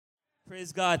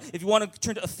Praise God. If you want to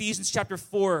turn to Ephesians chapter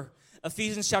 4,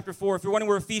 Ephesians chapter 4. If you're wondering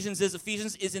where Ephesians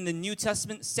is in the New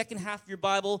Testament, second half of your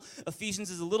Bible. Ephesians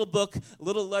is a little book, a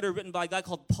little letter written by a guy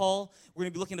called Paul. We're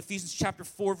going to be looking at Ephesians chapter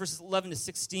 4, verses 11 to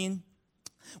 16.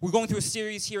 We're going through a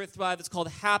series here at Thrive. It's called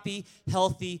Happy,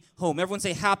 Healthy Home. Everyone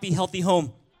say Happy, Healthy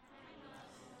Home.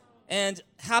 And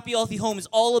Happy, Healthy Home is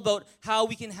all about how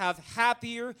we can have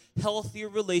happier, healthier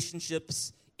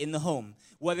relationships in the home.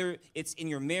 Whether it's in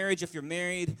your marriage if you're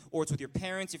married, or it's with your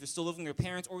parents if you're still living with your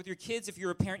parents, or with your kids if you're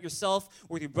a parent yourself,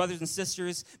 or with your brothers and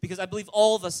sisters. Because I believe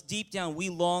all of us, deep down, we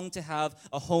long to have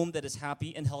a home that is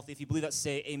happy and healthy. If you believe that,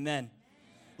 say amen.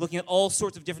 Looking at all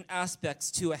sorts of different aspects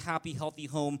to a happy, healthy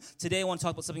home. Today, I want to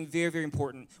talk about something very, very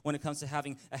important when it comes to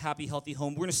having a happy, healthy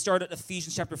home. We're going to start at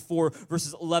Ephesians chapter 4,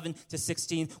 verses 11 to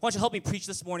 16. Why don't you help me preach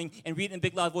this morning and read it in a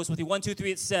big, loud voice with you. 1, 2,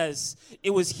 3, it says, "It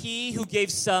was he who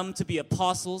gave some to be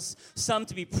apostles, some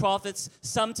to be prophets,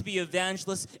 some to be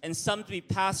evangelists, and some to be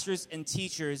pastors and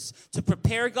teachers, to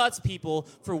prepare God's people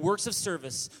for works of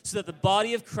service, so that the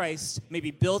body of Christ may be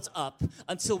built up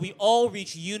until we all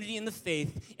reach unity in the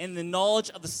faith and the knowledge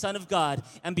of the Son of God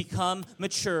and become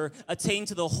mature, attain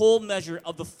to the whole measure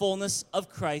of the fullness of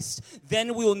Christ.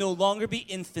 Then we will no longer be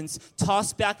infants,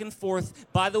 tossed back and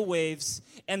forth by the waves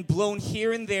and blown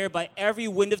here and there by every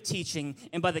wind of teaching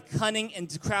and by the cunning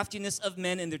and craftiness of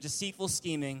men in their deceitful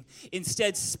scheming.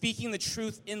 Instead, speaking the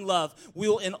truth in love, we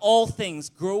will in all things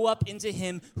grow up into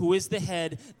him who is the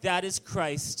head, that is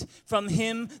Christ. From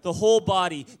him, the whole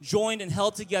body, joined and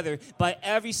held together by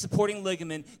every supporting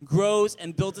ligament, grows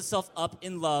and builds itself up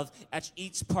in love as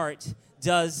each part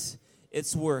does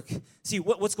its work." See,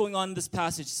 what's going on in this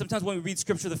passage? Sometimes when we read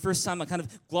Scripture the first time, I kind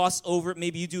of gloss over it.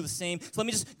 Maybe you do the same. So let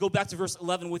me just go back to verse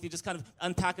 11 with you, just kind of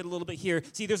unpack it a little bit here.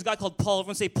 See, there's a guy called Paul.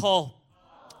 Everyone say Paul.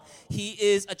 He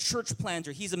is a church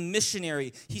planter. He's a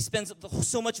missionary. He spends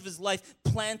so much of his life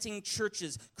planting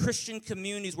churches, Christian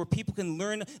communities where people can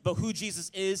learn about who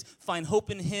Jesus is, find hope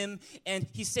in him. And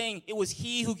he's saying it was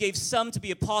he who gave some to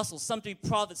be apostles, some to be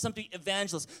prophets, some to be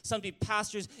evangelists, some to be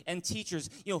pastors and teachers.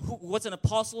 You know, what's an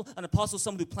apostle? An apostle is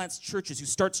someone who plants churches, who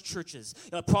starts churches. You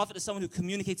know, a prophet is someone who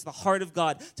communicates the heart of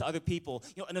God to other people.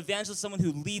 You know, an evangelist is someone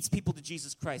who leads people to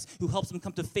Jesus Christ, who helps them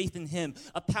come to faith in him.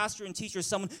 A pastor and teacher is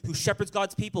someone who shepherds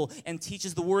God's people and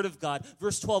teaches the word of God.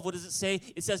 Verse 12, what does it say?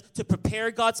 It says to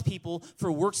prepare God's people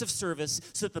for works of service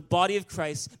so that the body of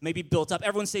Christ may be built up.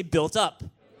 Everyone say built up.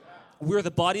 We're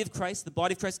the body of Christ. The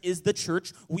body of Christ is the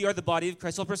church. We are the body of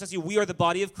Christ. So person says, we are the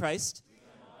body of Christ.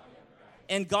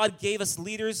 And God gave us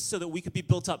leaders so that we could be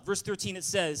built up. Verse 13, it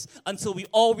says, until we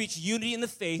all reach unity in the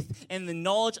faith and the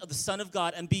knowledge of the Son of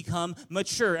God and become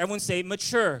mature. Everyone say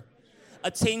mature.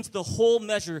 Attain to the whole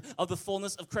measure of the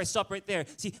fullness of Christ. Stop right there.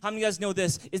 See, how many of you guys know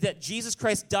this? Is that Jesus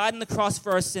Christ died on the cross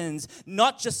for our sins,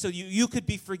 not just so you could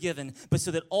be forgiven, but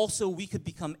so that also we could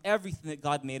become everything that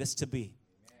God made us to be.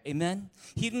 Amen?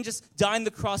 He didn't just die on the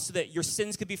cross so that your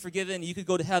sins could be forgiven and you could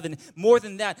go to heaven. More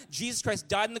than that, Jesus Christ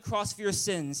died on the cross for your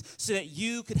sins so that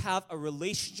you could have a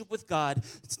relationship with God.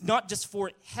 It's not just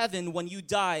for heaven when you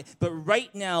die, but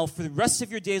right now for the rest of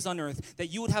your days on earth,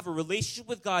 that you would have a relationship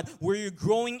with God where you're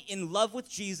growing in love with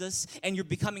Jesus and you're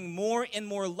becoming more and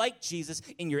more like Jesus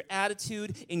in your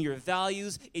attitude, in your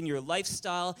values, in your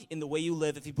lifestyle, in the way you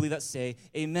live. If you believe that, say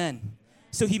amen.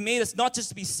 So he made us not just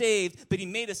to be saved, but he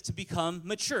made us to become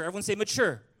mature. Everyone say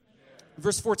mature.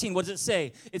 Verse 14, what does it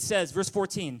say? It says, verse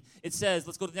 14, it says,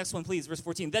 let's go to the next one, please. Verse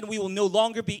 14, then we will no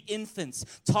longer be infants,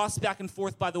 tossed back and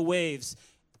forth by the waves.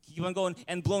 Keep on going,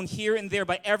 and blown here and there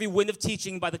by every wind of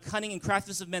teaching, by the cunning and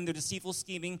craftiness of men, their deceitful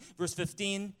scheming. Verse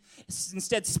 15,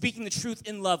 instead, speaking the truth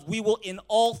in love, we will in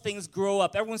all things grow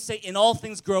up. Everyone say, in all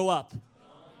things grow up.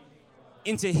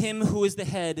 Into him who is the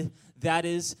head, that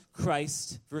is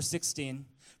Christ. Verse 16.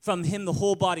 From him, the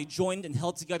whole body, joined and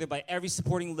held together by every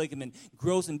supporting ligament,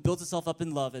 grows and builds itself up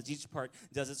in love as each part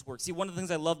does its work. See, one of the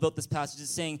things I love about this passage is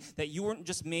saying that you weren't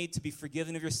just made to be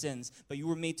forgiven of your sins, but you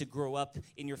were made to grow up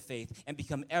in your faith and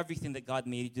become everything that God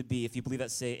made you to be. If you believe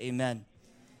that, say amen.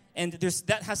 And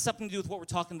that has something to do with what we're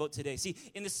talking about today. See,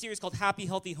 in this series called Happy,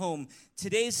 Healthy Home,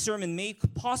 today's sermon may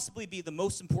possibly be the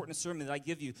most important sermon that I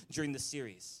give you during this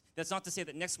series. That's not to say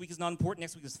that next week is not important.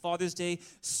 Next week is Father's Day.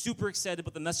 Super excited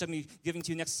about the message I'm going to be giving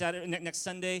to you next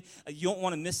Sunday. You don't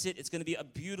want to miss it. It's going to be a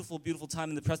beautiful, beautiful time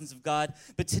in the presence of God.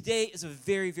 But today is a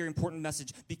very, very important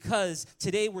message because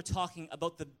today we're talking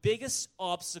about the biggest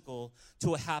obstacle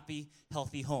to a happy,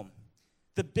 healthy home.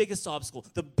 The biggest obstacle,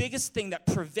 the biggest thing that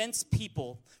prevents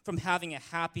people from having a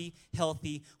happy,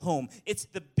 healthy home. It's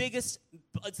the biggest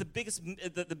the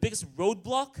biggest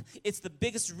roadblock. It's the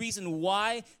biggest reason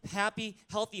why happy,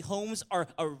 healthy homes are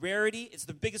a rarity. It's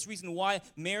the biggest reason why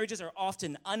marriages are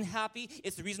often unhappy.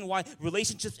 It's the reason why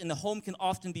relationships in the home can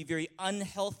often be very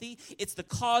unhealthy. It's the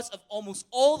cause of almost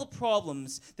all the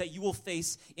problems that you will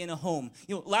face in a home.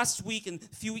 Last week and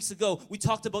a few weeks ago, we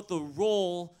talked about the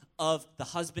role of the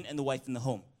husband and the wife in the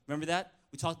home. Remember that?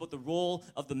 We talked about the role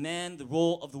of the man, the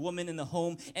role of the woman in the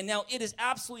home. And now it is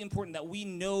absolutely important that we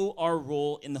know our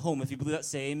role in the home. If you believe that,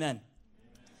 say amen.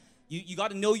 You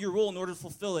got to know your role in order to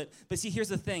fulfill it. But see, here's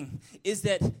the thing, is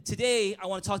that today I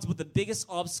want to talk about the biggest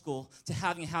obstacle to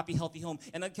having a happy, healthy home.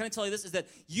 And can I tell you this, is that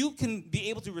you might be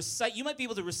able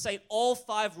to recite all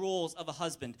 5 roles of a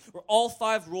husband or all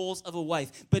 5 roles of a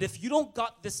wife. But if you don't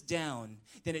got this down,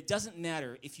 then it doesn't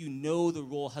matter if you know the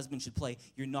role a husband should play.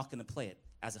 You're not going to play it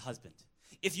as a husband.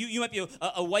 If you might be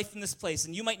a wife in this place,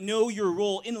 and you might know your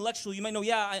role intellectually, you might know,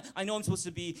 I know I'm supposed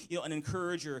to be an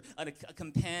encourager, a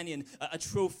companion, a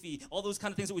trophy, all those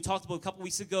kind of things that we talked about a couple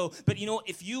weeks ago. But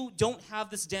if you don't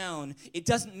have this down, it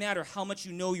doesn't matter how much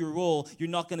you know your role, you're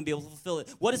not going to be able to fulfill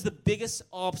it. What is the biggest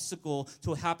obstacle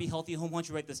to a happy, healthy home? Why don't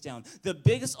you write this down? The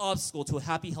biggest obstacle to a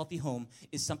happy, healthy home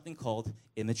is something called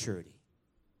immaturity.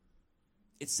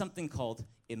 It's something called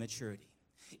immaturity.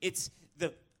 It's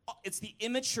the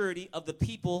immaturity of the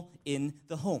people in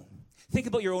the home. Think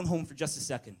about your own home for just a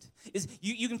second.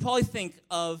 You can probably think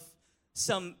of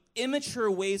some immature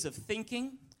ways of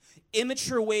thinking,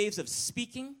 immature ways of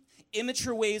speaking,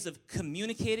 immature ways of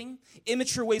communicating,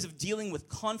 immature ways of dealing with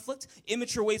conflict,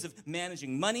 immature ways of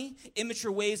managing money,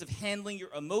 immature ways of handling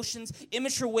your emotions,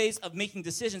 immature ways of making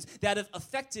decisions that have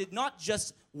affected not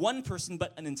just one person,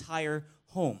 but an entire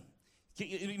home.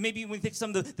 Maybe when you think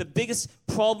some of the biggest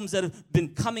problems that have been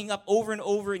coming up over and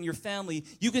over in your family,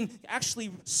 you can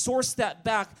actually source that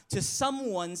back to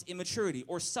someone's immaturity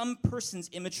or some person's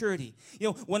immaturity.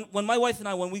 When my wife and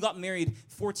I, when we got married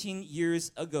 14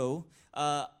 years ago,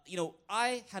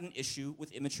 I had an issue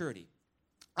with immaturity.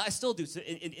 I still do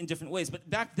in different ways, but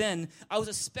back then, I was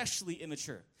especially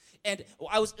immature. And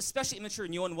I was especially immature,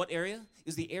 and in what area? It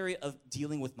was the area of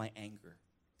dealing with my anger.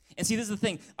 And see, this is the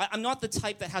thing. I'm not the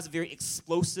type that has a very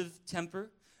explosive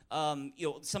temper.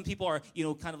 Some people are,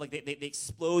 kind of like they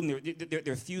explode and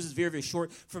their fuse is very, very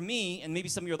short. For me, and maybe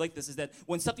some of you are like this, is that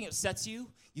when something upsets you,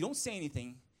 you don't say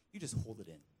anything. You just hold it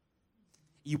in.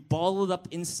 You bottle it up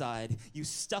inside, you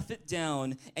stuff it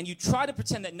down, and you try to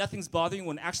pretend that nothing's bothering you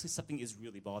when actually something is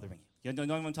really bothering you. You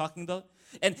know what I'm talking about?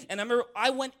 And I remember I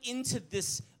went into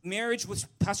this marriage with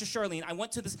Pastor Charlene. I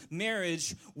went to this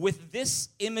marriage with this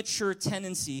immature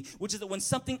tendency, which is that when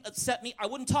something upset me, I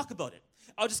wouldn't talk about it.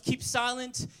 I'll just keep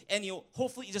silent, and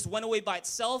hopefully it just went away by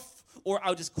itself, or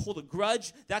I'll just hold a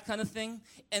grudge, that kind of thing.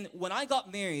 And when I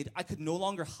got married, I could no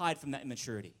longer hide from that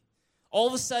immaturity. All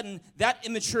of a sudden, that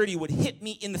immaturity would hit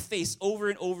me in the face over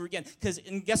and over again.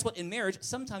 And guess what? In marriage,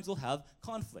 sometimes we'll have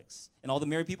conflicts. And all the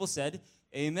married people said,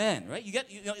 amen, right?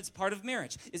 It's part of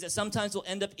marriage, is that sometimes we'll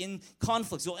end up in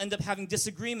conflicts. We'll end up having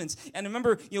disagreements. And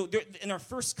remember, in our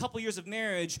first couple years of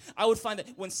marriage, I would find that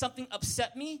when something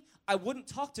upset me, I wouldn't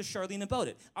talk to Charlene about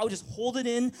it. I would just hold it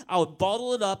in, I would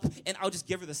bottle it up, and I would just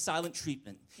give her the silent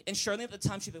treatment. And Charlene at the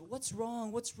time, she'd be like, what's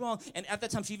wrong? And at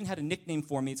that time, she even had a nickname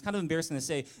for me. It's kind of embarrassing to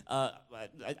say. I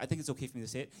think it's okay for me to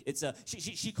say it.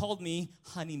 She called me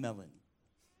Honey Melon.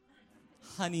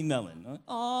 Honey Melon.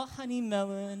 Oh, Honey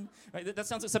Melon. Right? That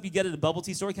sounds like something you get at a bubble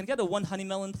tea store. Can I get a 1 Honey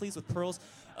Melon, please, with pearls?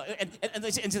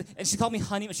 And she called me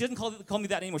Honey. She doesn't call me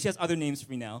that anymore. She has other names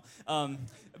for me now.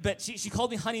 But she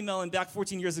called me Honey Melon back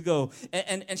 14 years ago.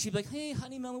 And she'd be like, hey,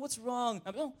 Honey Melon, what's wrong?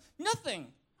 I'm like, oh, nothing.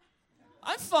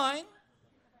 I'm fine.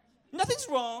 Nothing's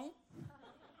wrong.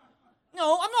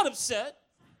 No, I'm not upset.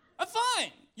 I'm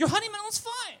fine. Your Honey Melon's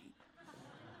fine.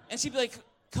 And she'd be like,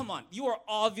 come on, you are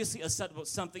obviously upset about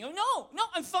something. Oh, no,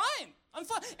 I'm fine.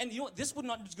 And you know what? This would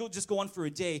not just go on for a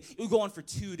day. It would go on for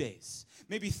 2 days,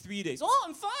 maybe 3 days. Oh,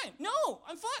 I'm fine. No,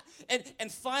 I'm fine.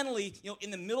 And finally,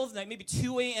 in the middle of the night, maybe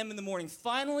 2 a.m. in the morning,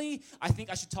 finally, I think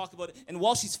I should talk about it. And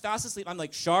while she's fast asleep, I'm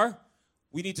like, Char,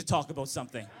 we need to talk about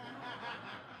something.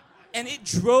 And it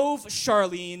drove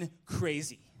Charlene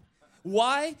crazy.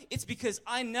 Why? It's because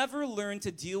I never learned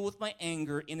to deal with my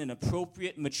anger in an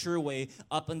appropriate, mature way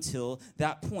up until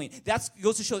that point. That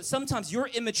goes to show that sometimes your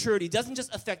immaturity doesn't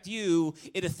just affect you,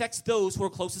 it affects those who are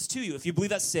closest to you. If you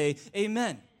believe that, say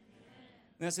amen.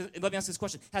 Let me ask this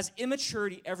question. Has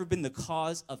immaturity ever been the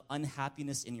cause of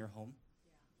unhappiness in your home?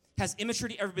 Has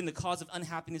immaturity ever been the cause of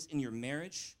unhappiness in your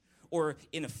marriage or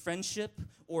in a friendship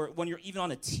or when you're even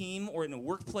on a team or in a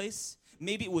workplace?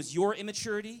 Maybe it was your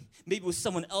immaturity. Maybe it was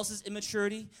someone else's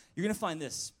immaturity. You're going to find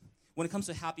this. when it comes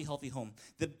to a happy, healthy home,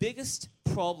 the biggest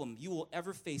problem you will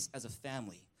ever face as a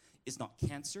family is not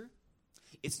cancer.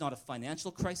 It's not a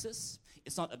financial crisis.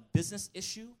 It's not a business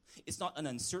issue. It's not an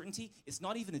uncertainty. It's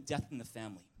not even a death in the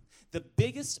family. The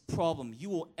biggest problem you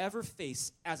will ever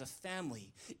face as a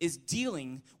family is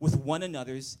dealing with one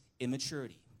another's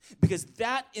immaturity. Because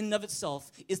that in and of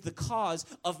itself is the cause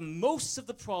of most of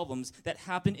the problems that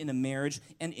happen in a marriage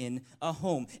and in a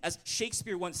home. As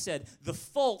Shakespeare once said, the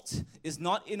fault is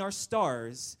not in our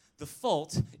stars, the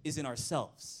fault is in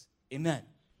ourselves. Amen.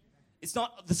 It's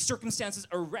not the circumstances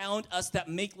around us that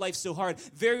make life so hard.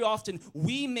 Very often,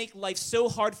 we make life so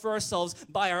hard for ourselves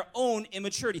by our own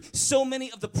immaturity. So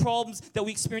many of the problems that we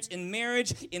experience in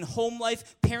marriage, in home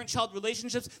life, parent-child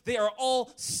relationships, they are all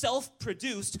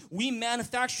self-produced. We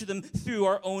manufacture them through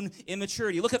our own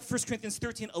immaturity. Look at 1 Corinthians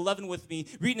 13:11 with me.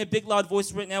 Read in a big, loud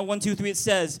voice right now. 1, 2, 3. It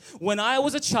says, when I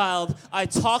was a child, I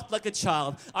talked like a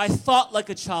child. I thought like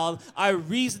a child. I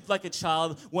reasoned like a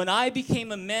child. When I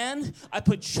became a man, I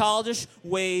put childish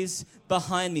ways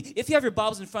behind me. If you have your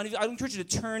Bibles in front of you, I encourage you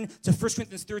to turn to 1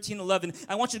 Corinthians 13:11.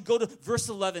 I want you to go to verse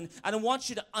 11, and I want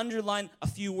you to underline a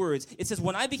few words. It says,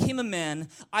 when I became a man,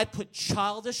 I put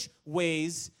childish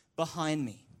ways behind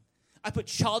me. I put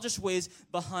childish ways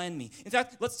behind me. In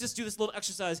fact, let's just do this little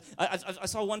exercise. I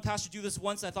saw one pastor do this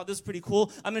once, and I thought this was pretty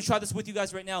cool. I'm going to try this with you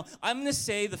guys right now. I'm going to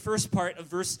say the first part of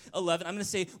verse 11. I'm going to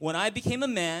say, when I became a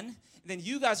man, and then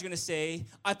you guys are going to say,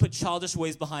 I put childish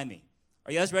ways behind me.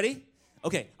 Are you guys ready?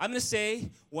 Okay, I'm going to say,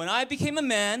 when I became a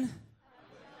man,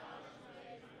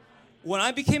 when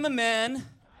I became a man,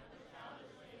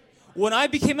 when I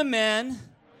became a man,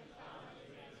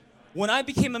 when I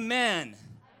became a man.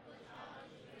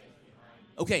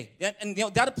 Okay, and you know,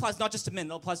 that applies not just to men,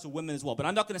 that applies to women as well. But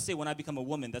I'm not going to say when I become a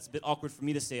woman. That's a bit awkward for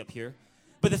me to say up here.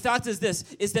 But the fact is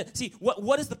this, is that, see,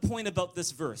 what is the point about this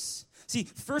verse? See,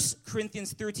 1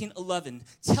 Corinthians 13:11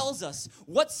 tells us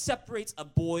what separates a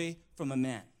boy from a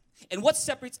man. And what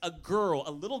separates a girl,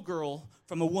 a little girl,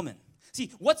 from a woman.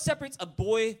 See, what separates a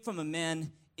boy from a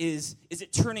man is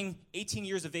it turning 18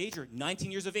 years of age or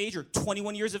 19 years of age or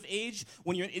 21 years of age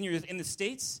when you're in the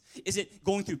States? Is it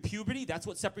going through puberty? That's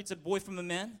what separates a boy from a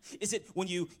man? Is it when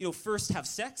you first have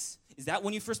sex? Is that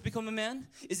when you first become a man?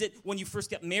 Is it when you first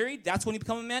get married? That's when you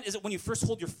become a man? Is it when you first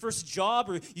hold your first job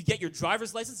or you get your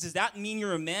driver's license? Does that mean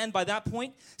you're a man by that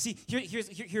point? See, here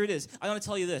it is. I want to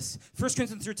tell you this. 1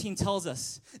 Corinthians 13 tells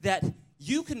us that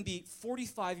you can be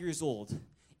 45 years old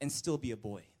and still be a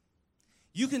boy.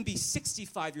 You can be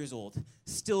 65 years old,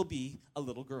 still be a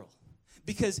little girl.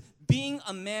 Because being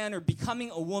a man or becoming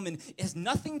a woman has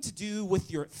nothing to do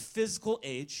with your physical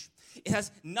age. It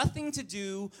has nothing to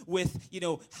do with,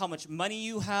 how much money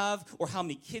you have or how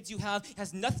many kids you have. It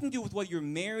has nothing to do with whether you're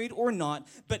married or not.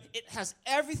 But it has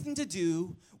everything to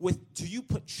do with, do you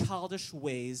put childish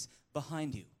ways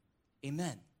behind you?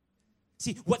 Amen.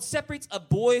 See, what separates a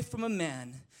boy from a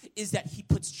man is that he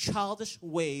puts childish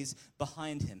ways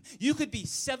behind him. You could be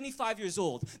 75 years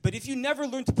old, but if you never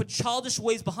learn to put childish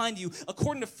ways behind you,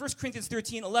 according to 1 Corinthians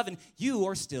 13:11, you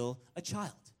are still a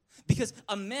child. Because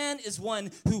a man is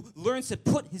one who learns to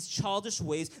put his childish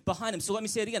ways behind him. So let me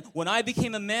say it again. When I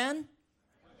became a man,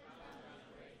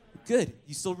 good,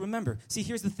 you still remember. See,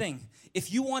 here's the thing.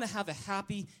 If you want to have a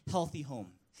happy, healthy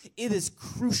home, it is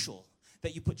crucial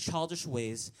that you put childish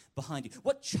ways behind you.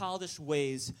 What childish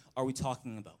ways are we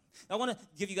talking about? Now, I want to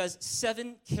give you guys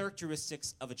 7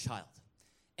 characteristics of a child.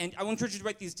 And I want to encourage you to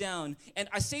write these down. And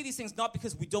I say these things not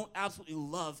because we don't absolutely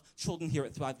love children here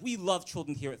at Thrive. We love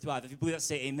children here at Thrive. If you believe that,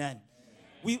 say amen.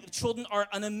 Children are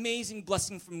an amazing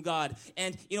blessing from God.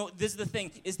 And, this is the thing,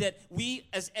 is that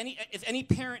if any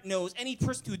parent knows, any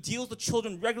person who deals with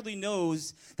children regularly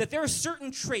knows that there are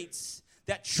certain traits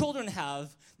that children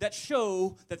have that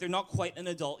show that they're not quite an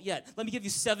adult yet. Let me give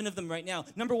you 7 of them right now.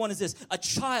 Number 1 is this. A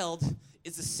child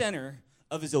is the center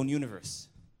of his own universe.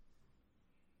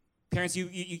 Parents,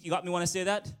 you got me when I say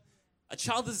that? A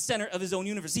child is the center of his own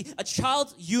universe. See, a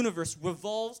child's universe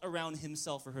revolves around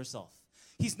himself or herself.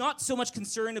 He's not so much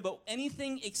concerned about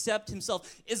anything except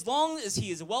himself. As long as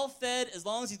he is well-fed, as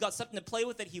long as he's got something to play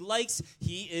with that he likes,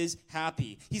 he is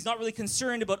happy. He's not really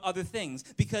concerned about other things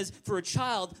because for a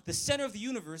child, the center of the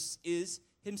universe is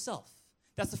himself.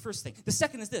 That's the first thing. The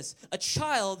second is this. A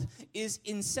child is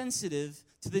insensitive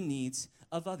to the needs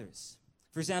of others.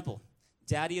 For example,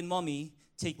 Daddy and Mommy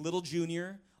take little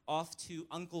Junior off to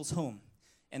Uncle's home.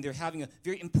 And they're having a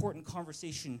very important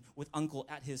conversation with Uncle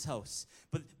at his house.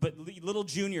 But little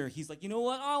Junior, he's like, you know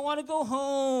what? I want to go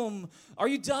home. Are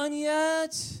you done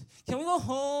yet? Can we go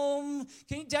home?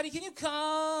 Daddy, can you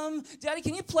come? Daddy,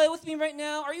 can you play with me right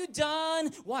now? Are you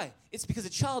done? Why? It's because a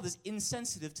child is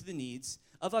insensitive to the needs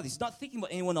of others. He's not thinking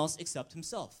about anyone else except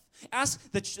himself.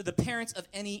 Ask the parents of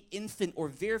any infant or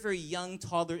very, very young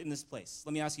toddler in this place.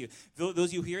 Let me ask you, those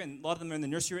of you here, and a lot of them are in the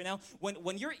nursery right now,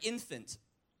 when your infant,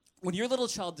 when your little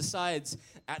child decides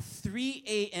at 3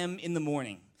 a.m. in the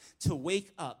morning to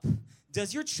wake up,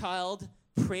 does your child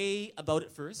pray about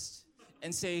it first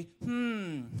and say,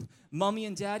 Mommy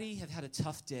and Daddy have had a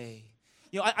tough day.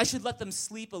 I should let them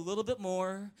sleep a little bit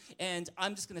more, and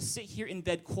I'm just going to sit here in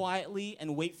bed quietly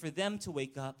and wait for them to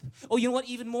wake up. Oh, you know what,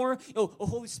 even more? Oh,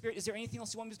 Holy Spirit, is there anything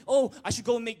else you want me to do? Oh, I should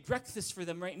go and make breakfast for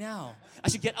them right now. I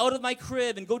should get out of my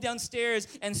crib and go downstairs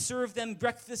and serve them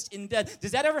breakfast in bed.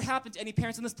 Does that ever happen to any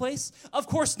parents in this place? Of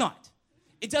course not.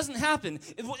 It doesn't happen.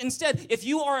 Instead, if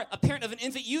you are a parent of an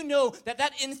infant, you know that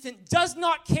that infant does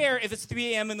not care if it's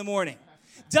 3 a.m. in the morning.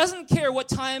 Doesn't care what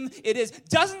time it is.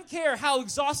 Doesn't care how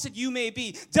exhausted you may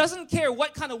be. Doesn't care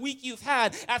what kind of week you've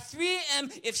had. At 3 a.m.,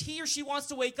 if he or she wants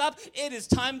to wake up, it is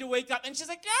time to wake up. And she's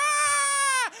like,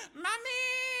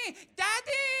 Mommy,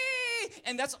 Daddy.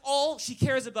 And that's all she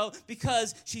cares about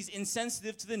because she's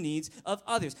insensitive to the needs of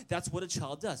others. That's what a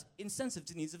child does. Insensitive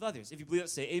to the needs of others. If you believe that,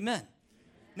 say amen.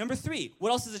 Number 3,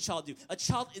 what else does a child do? A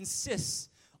child insists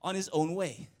on his own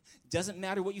way. Doesn't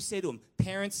matter what you say to them.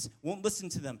 Parents won't listen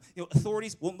to them.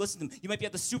 Authorities won't listen to them. You might be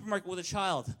at the supermarket with a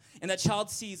child, and that child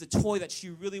sees a toy that she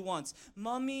really wants.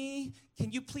 Mommy,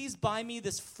 can you please buy me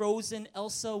this frozen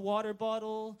Elsa water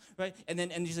bottle? Right?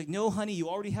 And she's like, no, honey, you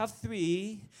already have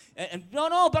 3. And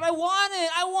no, but I want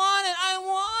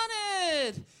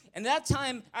it. And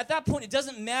at that point, it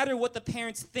doesn't matter what the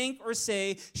parents think or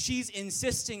say. She's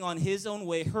insisting on his own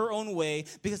way, her own way,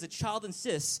 because the child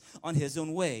insists on his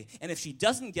own way. And if she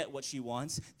doesn't get what she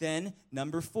wants, then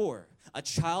number 4, a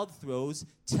child throws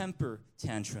temper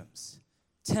tantrums.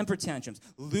 Temper tantrums.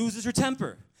 Loses her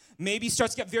temper. Maybe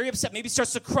starts to get very upset. Maybe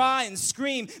starts to cry and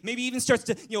scream. Maybe even starts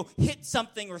to, hit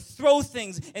something or throw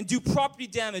things and do property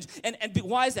damage. And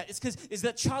why is that? It's because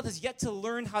that child has yet to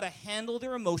learn how to handle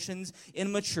their emotions in a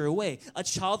mature way. A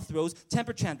child throws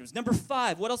temper tantrums. Number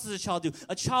 5, what else does a child do?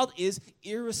 A child is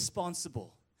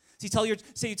irresponsible. So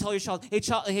you tell your child,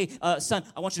 hey, son,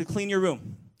 I want you to clean your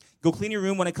room. Go clean your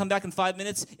room. When I come back in 5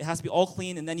 minutes, it has to be all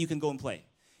clean, and then you can go and play.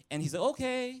 And he's like,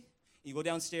 okay. You go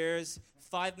downstairs.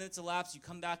 5 minutes elapse, you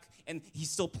come back, and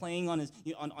he's still playing on his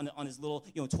on his little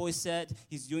toy set.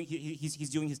 He's doing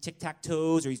his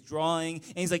tic-tac-toes, or he's drawing,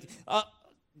 and he's like,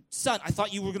 son, I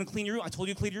thought you were going to clean your room. I told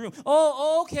you to clean your room.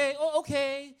 Okay.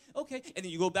 And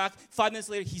then you go back 5 minutes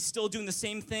later, he's still doing the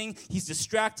same thing. He's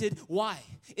distracted. Why?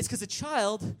 It's because the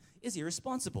child is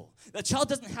irresponsible. The child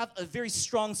doesn't have a very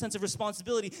strong sense of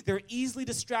responsibility. They're easily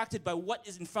distracted by what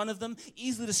is in front of them,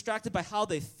 easily distracted by how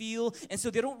they feel, and so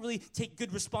they don't really take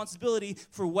good responsibility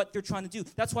for what they're trying to do.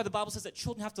 That's why the Bible says that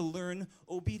children have to learn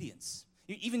obedience.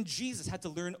 Even Jesus had to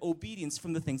learn obedience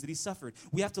from the things that he suffered.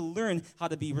 We have to learn how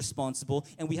to be responsible,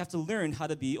 and we have to learn how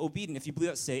to be obedient. If you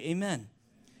believe that, say amen.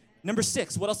 Number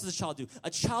 6, what else does a child do? A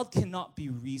child cannot be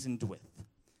reasoned with.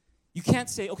 You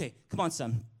can't say, okay, come on,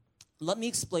 son. Let me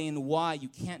explain why you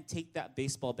can't take that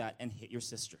baseball bat and hit your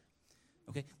sister.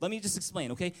 Okay, let me just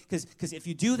explain, okay? Because if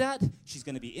you do that, she's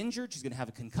going to be injured. She's going to have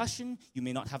a concussion. You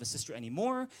may not have a sister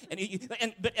anymore.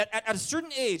 But at a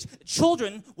certain age,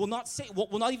 children will not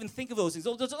even think of those things.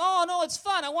 They'll say, oh, no, it's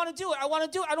fun. I want to do it.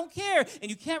 I don't care. And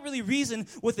you can't really reason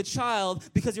with a child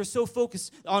because they're so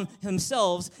focused on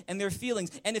themselves and their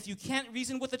feelings. And if you can't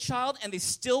reason with a child and they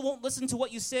still won't listen to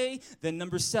what you say, then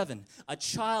number 7, a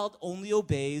child only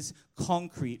obeys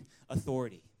concrete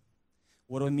authority.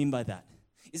 What do I mean by that?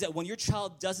 Is that when your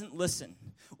child doesn't listen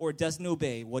or doesn't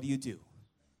obey, what do?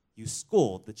 You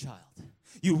scold the child.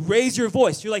 You raise your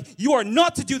voice. You're like, you are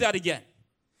not to do that again.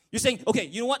 You're saying, okay,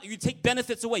 you know what? You take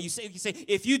benefits away. You say,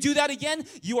 if you do that again,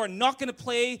 you are not going to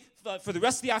play for the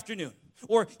rest of the afternoon.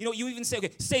 Or, you even say,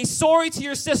 okay, say sorry to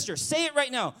your sister. Say it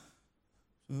right now.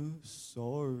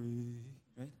 Sorry.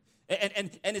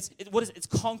 And it's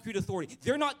concrete authority.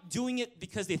 They're not doing it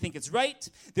because they think it's right.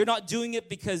 They're not doing it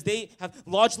because they have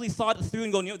logically thought it through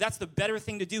and going, that's the better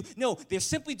thing to do. No, they're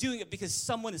simply doing it because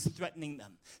someone is threatening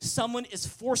them. Someone is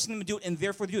forcing them to do it, and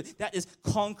therefore they do it. That is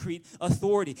concrete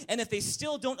authority. And if they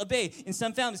still don't obey, in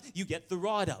some families, you get the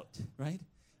rod out, right?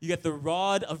 You get the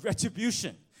rod of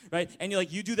retribution, right? And you're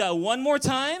like, you do that one more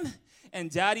time, and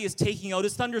Daddy is taking out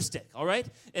his thunderstick, all right?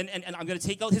 And I'm going to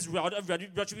take out his rod of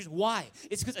retribution. Why?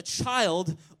 It's because a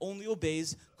child only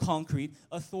obeys concrete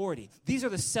authority. These are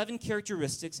the 7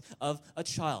 characteristics of a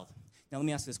child. Now, let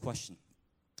me ask this question.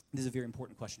 This is a very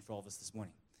important question for all of us this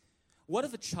morning. What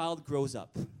if a child grows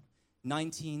up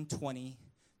 19, 20,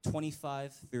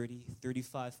 25, 30,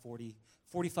 35, 40,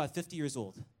 45, 50 years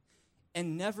old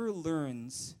and never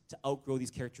learns to outgrow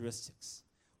these characteristics?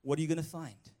 what are you going to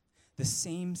find? The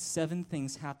same 7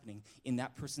 things happening in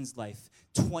that person's life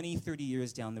 20, 30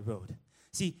 years down the road.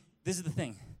 See, this is the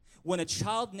thing. When a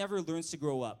child never learns to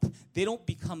grow up, they don't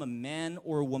become a man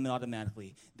or a woman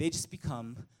automatically. They just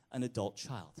become an adult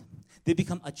child. They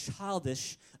become a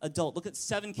childish adult. Look at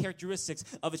 7 characteristics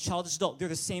of a childish adult. They're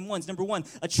the same ones. Number 1,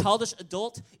 a childish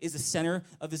adult is the center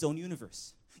of his own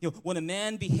universe. When a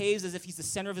man behaves as if he's the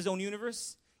center of his own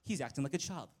universe, he's acting like a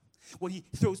child. When he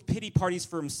throws pity parties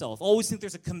for himself, always think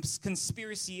there's a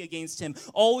conspiracy against him,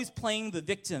 always playing the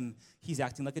victim, he's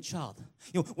acting like a child.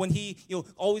 When he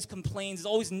always complains, is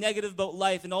always negative about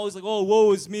life, and always like, oh,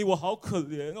 woe is me, well, how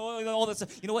could it? And all that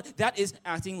stuff. You know what? That is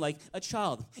acting like a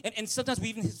child. And sometimes we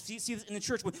even see this in the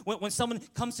church. When someone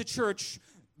comes to church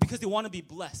because they want to be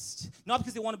blessed. Not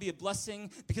because they want to be a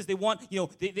blessing, because they want, they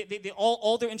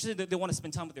all they're interested in, they want to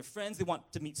spend time with their friends, they want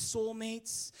to meet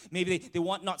soulmates. Maybe they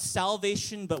want not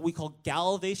salvation, but we call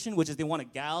galvation, which is they want a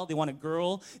gal, they want a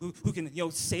girl who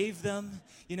can, save them,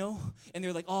 And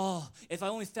they're like, oh, if I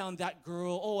only found that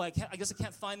girl, I guess I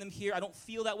can't find them here. I don't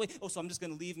feel that way. Oh, so I'm just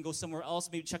going to leave and go somewhere else,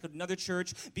 maybe check out another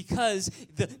church, because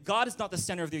God is not the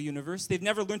center of their universe. They've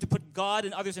never learned to put God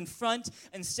and others in front.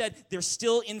 Instead, they're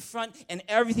still in front, and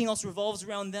everything else revolves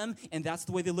around them, and that's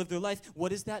the way they live their life.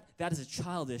 What is that? That is a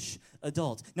childish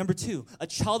adult. Number 2, a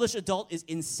childish adult is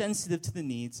insensitive to the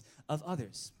needs of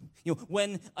others.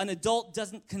 When an adult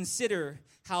doesn't consider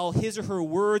how his or her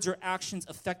words or actions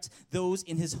affect those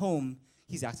in his home,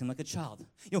 he's acting like a child.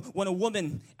 When a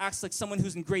woman acts like someone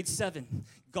who's in grade 7,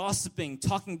 gossiping,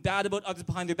 talking bad about others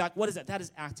behind their back, what is that? That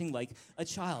is acting like a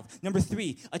child. Number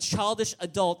 3, a childish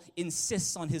adult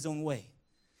insists on his own way.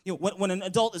 When an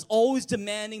adult is always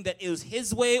demanding that it was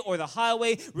his way or the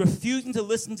highway, refusing to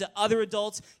listen to other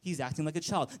adults, he's acting like a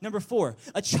child. Number 4,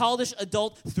 a childish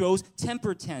adult throws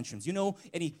temper tantrums.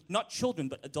 Not children,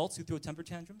 but adults who throw temper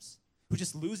tantrums, who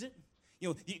just lose it.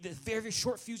 The very, very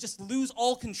short fuse, just lose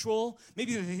all control.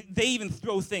 Maybe they even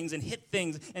throw things and hit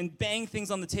things and bang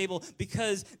things on the table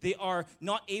because they are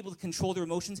not able to control their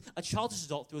emotions. A childish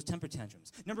adult throws temper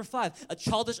tantrums. Number 5, a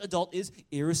childish adult is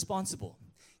irresponsible.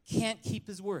 Can't keep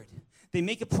his word. They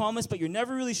make a promise, but you're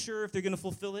never really sure if they're going to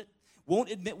fulfill it.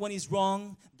 Won't admit when he's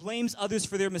wrong, blames others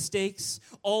for their mistakes,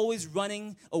 always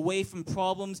running away from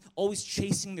problems, always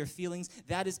chasing their feelings.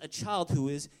 That is a child who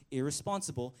is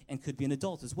irresponsible and could be an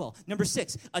adult as well. Number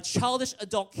 6, a childish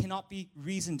adult cannot be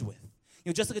reasoned with.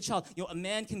 Just like a child, a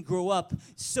man can grow up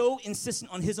so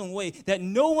insistent on his own way that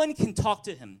no one can talk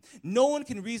to him. No one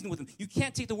can reason with him. You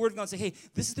can't take the word of God and say, hey,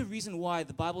 this is the reason why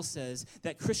the Bible says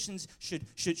that Christians should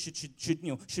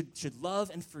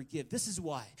love and forgive. This is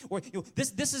why. Or,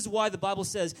 this is why the Bible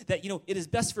says that, it is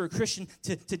best for a Christian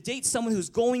to date someone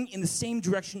who's going in the same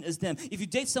direction as them. If you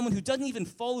date someone who doesn't even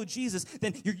follow Jesus,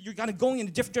 then you're kind of going in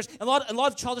a different direction. A lot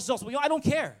of childish adults, I don't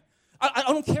care. I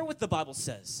don't care what the Bible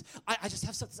says. I just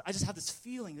have this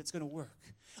feeling that's going to work.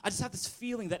 I just have this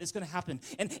feeling that it's going to happen.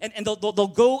 And they'll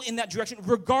go in that direction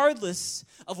regardless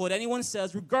of what anyone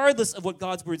says, regardless of what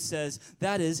God's word says.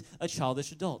 That is a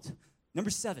childish adult.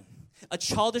 Number 7, a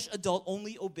childish adult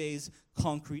only obeys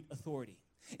concrete authority.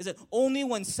 Is that only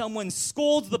when someone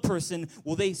scolds the person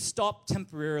will they stop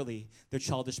temporarily their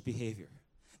childish behavior.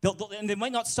 And they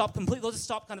might not stop completely. They'll just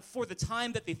stop kind of for the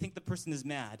time that they think the person is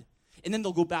mad. And then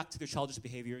they'll go back to their childish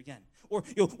behavior again. Or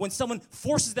when someone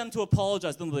forces them to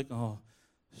apologize, they'll be like, oh,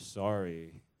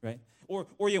 sorry, right? Or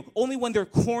only when they're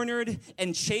cornered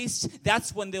and chased,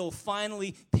 that's when they'll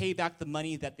finally pay back the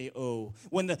money that they owe.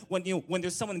 When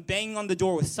there's someone banging on the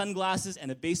door with sunglasses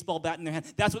and a baseball bat in their hand,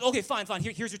 that's when, okay, fine,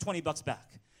 here's your $20 back,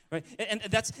 right? And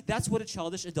that's what a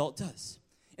childish adult does.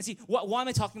 And see, why am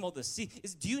I talking about this? See,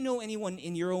 do you know anyone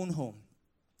in your own home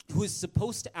who is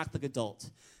supposed to act like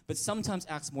adult, but sometimes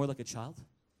acts more like a child?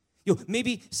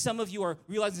 Maybe some of you are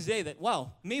realizing today that,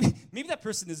 wow, maybe that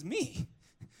person is me.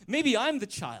 Maybe I'm the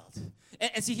child.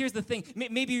 And see, here's the thing.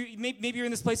 Maybe you're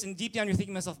in this place and deep down you're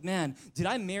thinking to yourself, man, did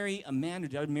I marry a man or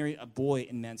did I marry a boy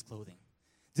in man's clothing?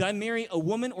 Did I marry a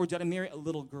woman or did I marry a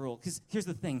little girl? Because here's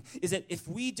the thing, is that if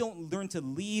we don't learn to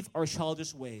leave our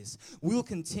childish ways, we will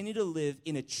continue to live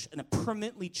in a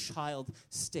permanently child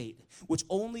state, which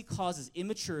only causes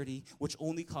immaturity, which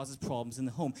only causes problems in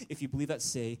the home. If you believe that,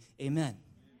 say amen.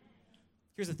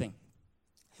 Here's the thing.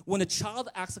 When a child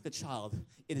acts like a child,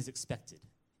 it is expected.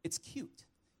 It's cute,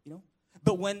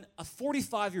 But when a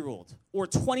 45-year-old or a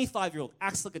 25-year-old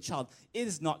acts like a child, it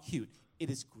is not cute. It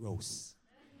is gross.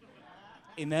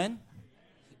 Amen?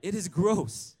 It is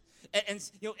gross. And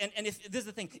if this is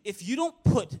the thing, if you don't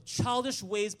put childish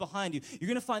ways behind you, you're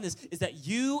going to find this, is that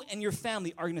you and your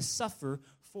family are going to suffer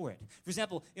for it. For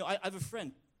example, I have a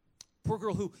friend, poor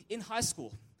girl who, in high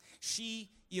school, she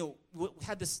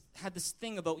had this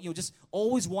thing about, just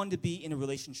always wanted to be in a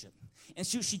relationship. And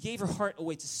she gave her heart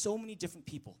away to so many different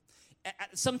people,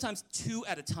 sometimes 2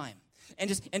 at a time.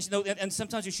 And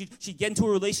sometimes she'd get into a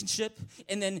relationship,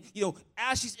 and then,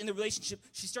 as she's in the relationship,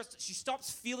 she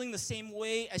stops feeling the same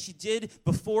way as she did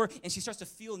before, and she starts to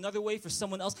feel another way for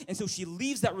someone else. And so she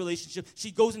leaves that relationship,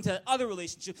 she goes into that other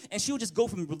relationship, and she would just go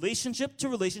from relationship to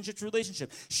relationship to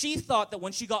relationship. She thought that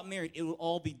when she got married, it would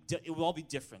all be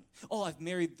different. Oh,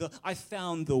 I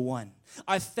found the one.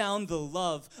 I found the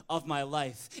love of my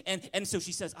life. And so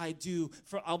she says,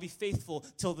 I'll be faithful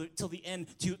till the end,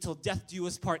 till death do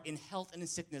us part, in health and in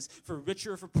sickness, for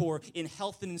richer or for poor, in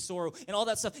health and in sorrow, and all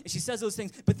that stuff. And she says those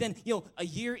things, but then, a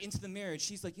year into the marriage,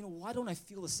 she's like, why don't I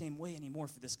feel the same way anymore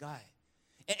for this guy?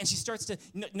 And she starts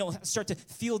to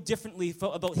feel differently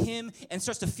about him, and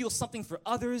starts to feel something for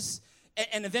others.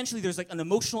 And eventually there's like an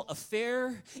emotional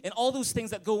affair and all those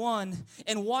things that go on.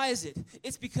 And why is it?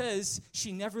 It's because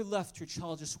she never left her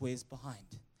childish ways behind.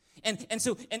 And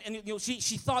so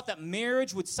she thought that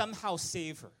marriage would somehow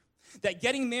save her. That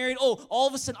getting married, all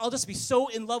of a sudden I'll just be so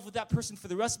in love with that person for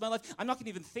the rest of my life, I'm not going to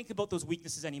even think about those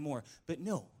weaknesses anymore. But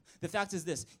no, the fact is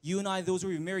this: you and I, those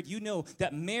who are married,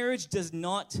 that marriage does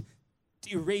not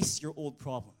erase your old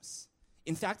problems.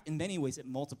 In fact, in many ways, it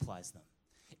multiplies them.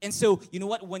 And so, you know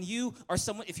what? When you are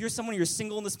if you're someone, you're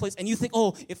single in this place, and you think,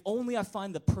 if only I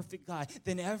find the perfect guy,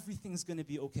 then everything's going to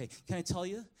be okay. Can I tell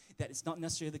you that it's not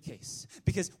necessarily the case?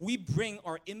 Because we bring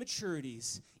our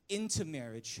immaturities into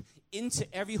marriage, into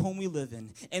every home we live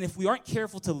in. And if we aren't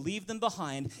careful to leave them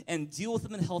behind and deal with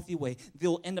them in a healthy way,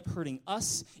 they'll end up hurting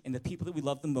us and the people that we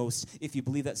love the most. If you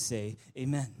believe that, say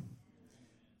amen.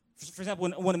 For example,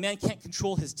 when a man can't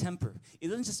control his temper, it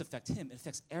doesn't just affect him, it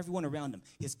affects everyone around him.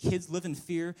 His kids live in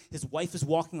fear. His wife is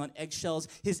walking on eggshells.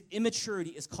 His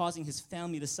immaturity is causing his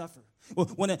family to suffer. Well,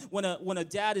 when a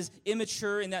dad is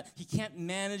immature in that he can't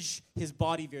manage his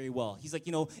body very well. He's like,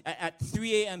 at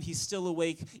 3 a.m. he's still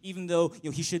awake, even though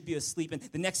he should be asleep. And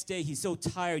the next day he's so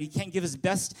tired he can't give his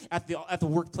best at the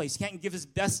workplace. He can't give his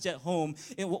best at home.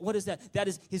 And what is that? That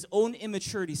is his own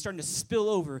immaturity starting to spill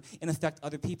over and affect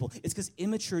other people. It's because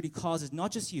immaturity causes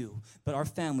not just you, but our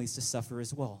families to suffer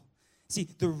as well. See,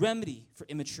 the remedy for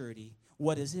immaturity,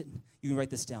 what is it? You can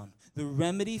write this down. The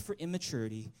remedy for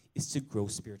immaturity is to grow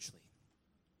spiritually.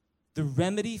 The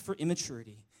remedy for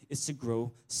immaturity is to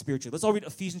grow spiritually. Let's all read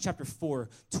Ephesians chapter 4,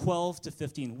 12 to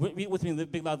 15. Read it with me in a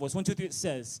big loud voice. 1, 2, 3, it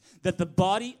says, that the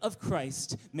body of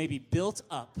Christ may be built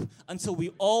up until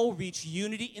we all reach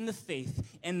unity in the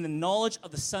faith and the knowledge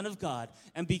of the Son of God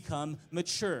and become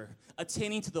mature,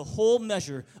 attaining to the whole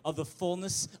measure of the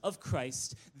fullness of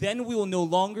Christ. Then we will no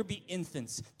longer be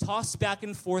infants, tossed back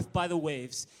and forth by the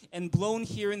waves and blown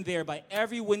here and there by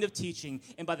every wind of teaching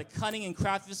and by the cunning and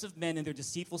craftiness of men and their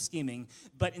deceitful scheming.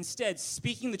 But instead,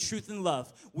 speaking the truth in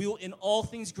love, we will in all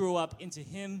things grow up into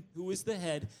him who is the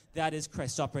head, that is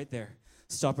Christ. Stop right there.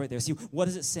 Stop right there. See, what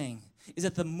is it saying? Is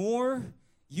that the more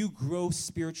you grow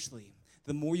spiritually,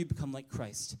 the more you become like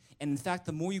Christ. And in fact,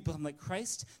 the more you become like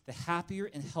Christ, the happier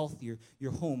and healthier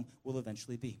your home will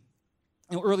eventually be.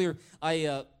 Earlier,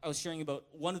 I was sharing about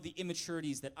one of the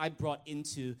immaturities that I brought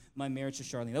into my marriage to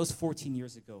Charlene. That was 14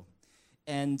 years ago.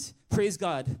 And praise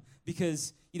God,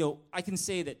 because, I can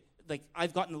say that,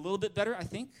 I've gotten a little bit better, I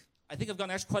think. I think I've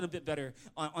gotten actually quite a bit better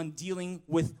on dealing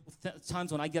with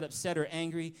times when I get upset or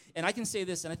angry. And I can say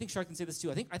this, and I think Char can say this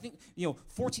too. I think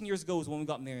 14 years ago was when we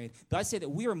got married. But I say that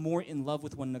we are more in love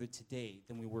with one another today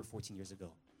than we were 14 years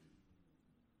ago.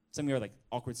 Some of you are like,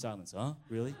 awkward silence. Huh?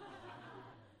 Really?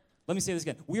 Let me say this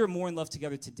again. We are more in love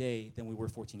together today than we were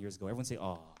 14 years ago. Everyone say,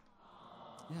 aw.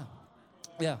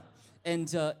 Yeah.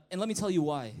 And let me tell you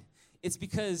why. It's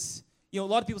because a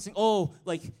lot of people think,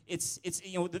 it's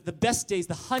the best days,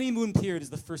 the honeymoon period is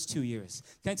the first 2 years.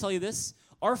 Can I tell you this?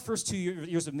 Our first 2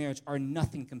 years of marriage are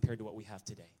nothing compared to what we have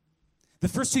today. The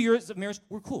first 2 years of marriage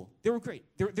were cool. They were great.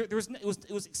 It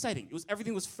was exciting.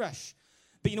 Everything was fresh.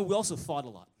 But we also fought a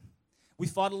lot. We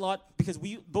fought a lot because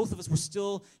both of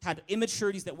us had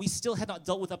immaturities that we still had not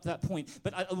dealt with up to that point.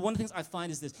 But one of the things I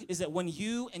find is that when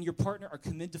you and your partner are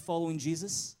committed to following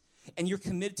Jesus, and you're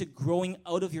committed to growing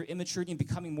out of your immaturity and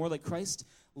becoming more like Christ,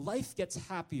 life gets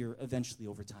happier eventually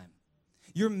over time.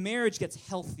 Your marriage gets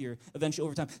healthier eventually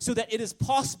over time, so that it is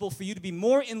possible for you to be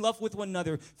more in love with one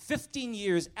another 15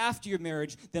 years after your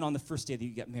marriage than on the first day that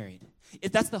you get married.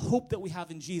 That's the hope that we have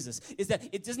in Jesus, is that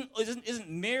it isn't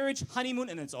marriage, honeymoon,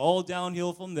 and it's all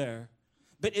downhill from there.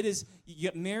 But it is, you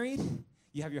get married,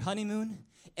 you have your honeymoon,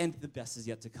 and the best is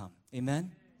yet to come.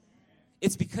 Amen?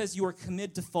 It's because you are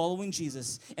committed to following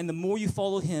Jesus, and the more you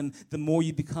follow him, the more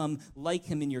you become like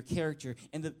him in your character,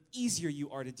 and the easier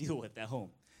you are to deal with at home.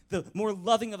 the more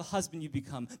loving of a husband you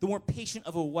become, the more patient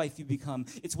of a wife you become.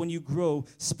 It's when you grow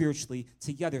spiritually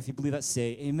together. If you believe that,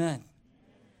 say amen.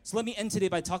 So let me end today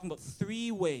by talking about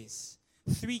 3 ways,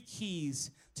 3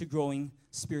 keys to growing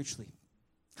spiritually.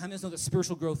 How many of us know that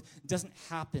spiritual growth doesn't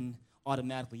happen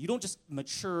automatically? You don't just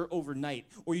mature overnight,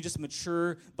 or you just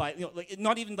mature by, like,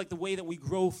 not even like the way that we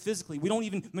grow physically. We don't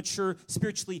even mature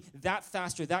spiritually that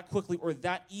fast or that quickly or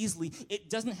that easily.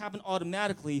 It doesn't happen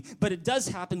automatically, but it does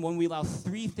happen when we allow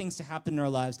 3 things to happen in our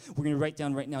lives. We're going to write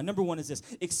down right now. Number 1 is this: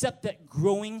 accept that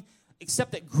growing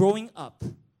up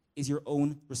is your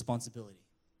own responsibility.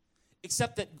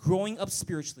 Accept that growing up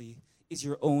spiritually is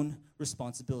your own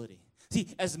responsibility.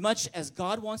 See, as much as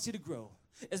God wants you to grow,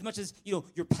 as much as,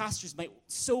 your pastors might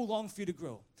so long for you to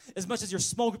grow, as much as your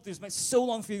small group leaders might so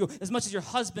long for you to grow, as much as your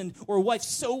husband or wife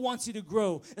so wants you to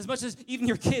grow, as much as even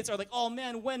your kids are like, oh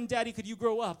man, when, Daddy, could you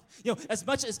grow up? As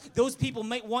much as those people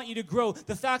might want you to grow,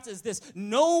 the fact is this: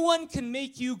 no one can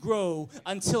make you grow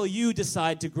until you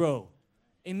decide to grow.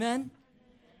 Amen?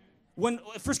 When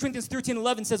 1 Corinthians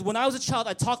 13:11 says, when I was a child,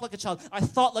 I talked like a child, I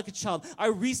thought like a child, I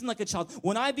reasoned like a child.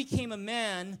 When I became a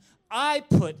man, I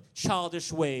put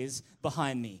childish ways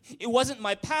behind me. It wasn't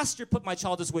my pastor put my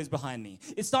childish ways behind me.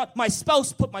 It's not my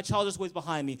spouse put my childish ways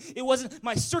behind me. It wasn't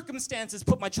my circumstances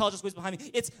put my childish ways behind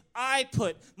me. It's I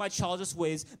put my childish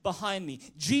ways behind me.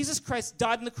 Jesus Christ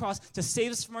died on the cross to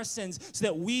save us from our sins so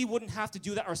that we wouldn't have to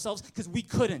do that ourselves, because we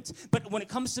couldn't. But when it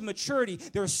comes to maturity,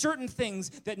 there are certain things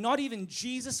that not even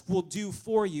Jesus will do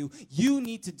for you. You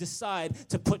need to decide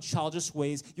to put childish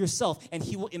ways yourself, and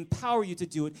he will empower you to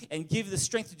do it and give you the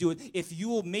strength to do it if you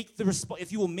will make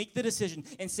the decision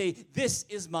and say, this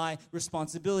is my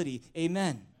responsibility.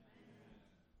 Amen.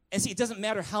 And see, it doesn't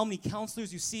matter how many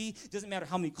counselors you see, it doesn't matter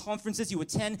how many conferences you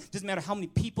attend, it doesn't matter how many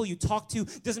people you talk to,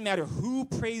 it doesn't matter who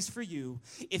prays for you.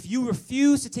 If you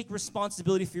refuse to take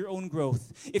responsibility for your own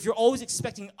growth, if you're always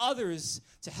expecting others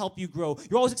to help you grow,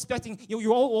 you're always expecting,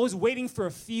 you're always waiting for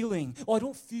a feeling. Oh, I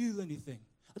don't feel anything.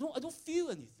 I don't feel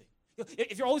anything.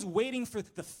 If you're always waiting for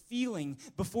the feeling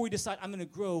before you decide, I'm going to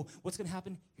grow, what's going to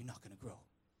happen? You're not going to grow.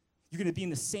 You're going to be in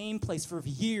the same place for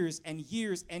years and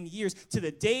years and years. To the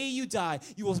day you die,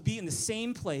 you will be in the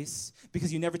same place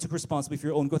because you never took responsibility for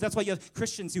your own growth. That's why you have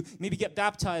Christians who maybe get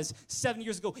baptized 7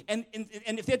 years ago, and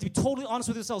if they have to be totally honest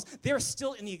with themselves, they're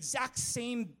still in the exact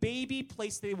same baby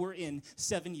place they were in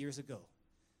 7 years ago.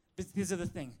 This is the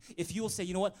thing. If you will say,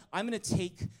 you know what, I'm going to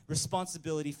take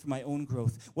responsibility for my own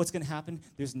growth, what's going to happen?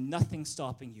 There's nothing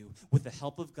stopping you, with the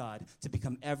help of God, to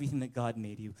become everything that God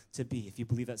made you to be. If you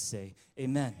believe that, say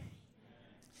amen.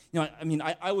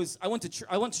 I went to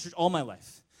church all my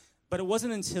life, but it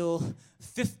wasn't until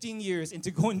 15 years into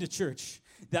going to church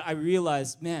that I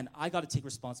realized, man, I got to take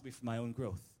responsibility for my own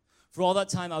growth. For all that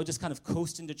time, I would just kind of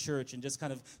coast into church and just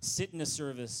kind of sit in a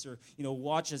service or,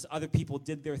 watch as other people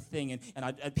did their thing.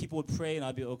 And people would pray, and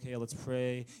I'd be, okay, let's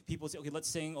pray. People would say, okay, let's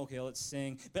sing. Okay, let's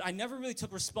sing. But I never really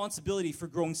took responsibility for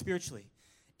growing spiritually.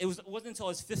 It wasn't until I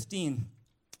was 15,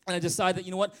 and I decided that,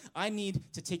 you know what, I need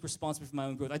to take responsibility for my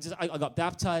own growth. I got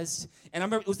baptized, and I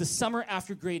remember it was the summer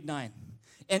after grade 9.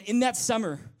 And in that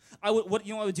summer, I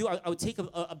would take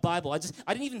a Bible. I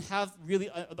didn't even have really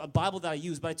a Bible that I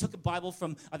used, but I took a Bible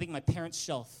from, I think, my parents'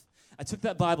 shelf. I took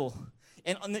that Bible,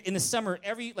 and in the summer,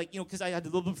 because I had a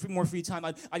little bit more free time,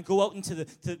 I'd go out into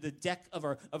the deck of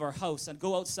our house. I'd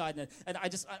go outside, and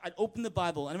I'd open the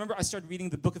Bible. And I remember I started reading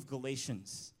the book of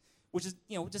Galatians, which is,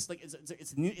 just like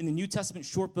it's in the New Testament,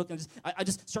 short book. And I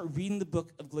just start reading the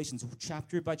book of Galatians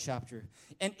chapter by chapter,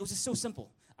 and it was just so simple.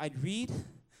 I'd read,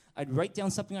 I'd write down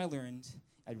something I learned,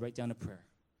 I'd write down a prayer.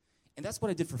 And that's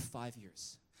what I did for 5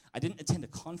 years. I didn't attend a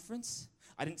conference.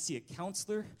 I didn't see a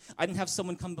counselor. I didn't have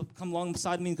someone come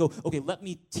alongside me and go, okay, let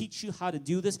me teach you how to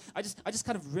do this. I just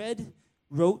kind of read,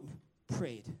 wrote,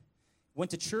 prayed,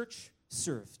 went to church,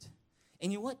 served.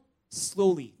 And you know what?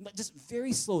 Slowly, just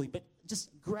very slowly, but just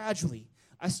gradually,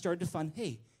 I started to find,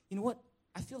 hey, you know what?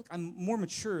 I feel like I'm more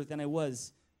mature than I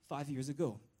was 5 years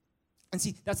ago. And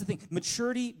see, that's the thing.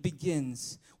 Maturity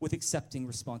begins with accepting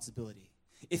responsibility.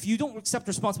 If you don't accept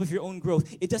responsibility for your own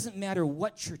growth, it doesn't matter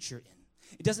what church you're in.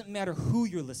 It doesn't matter who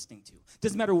you're listening to. It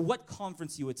doesn't matter what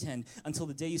conference you attend until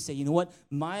the day you say, you know what,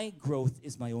 my growth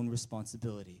is my own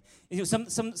responsibility. And,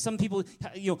 some people,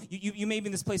 you may be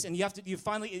in this place and you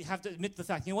finally have to admit the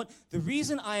fact, you know what, the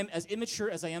reason I am as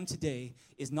immature as I am today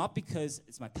is not because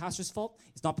it's my pastor's fault.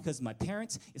 It's not because of my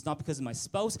parents. It's not because of my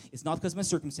spouse. It's not because of my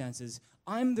circumstances.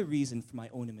 I'm the reason for my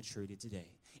own immaturity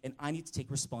today. And I need to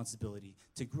take responsibility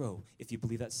to grow. If you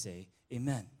believe that, say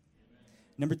amen.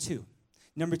 Number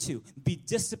two, be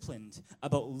disciplined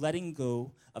about letting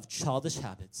go of childish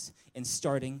habits and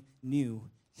starting new,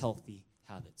 healthy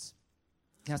habits.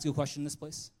 Can I ask you a question in this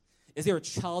place? Is there a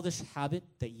childish habit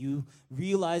that you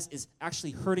realize is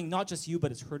actually hurting not just you,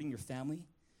 but it's hurting your family?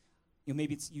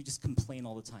 Maybe it's you just complain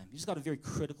all the time. You just got a very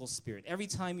critical spirit. Every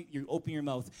time you open your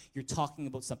mouth, you're talking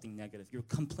about something negative. You're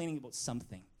complaining about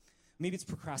something. Maybe it's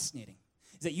procrastinating.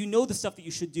 Is that you know the stuff that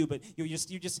you should do, but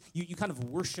you kind of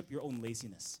worship your own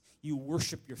laziness. You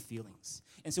worship your feelings.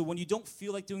 And so when you don't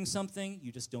feel like doing something,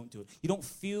 you just don't do it. You don't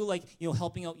feel like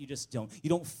helping out, you just don't. You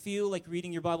don't feel like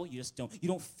reading your Bible, you just don't. You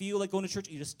don't feel like going to church,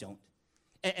 you just don't.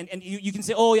 And you can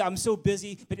say, oh yeah, I'm so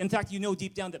busy, but in fact, you know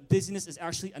deep down that busyness is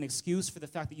actually an excuse for the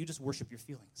fact that you just worship your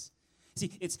feelings.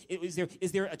 See,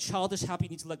 is there a childish habit you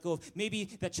need to let go of? Maybe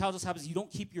that childish habit is you don't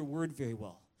keep your word very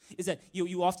well. Is that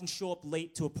you often show up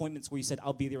late to appointments where you said,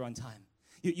 I'll be there on time.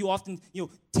 You often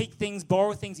take things,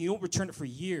 borrow things, and you don't return it for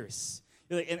years.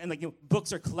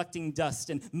 Books are collecting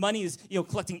dust, and money is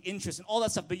collecting interest and all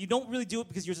that stuff, but you don't really do it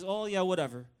because you're just, oh yeah,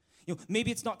 whatever. Maybe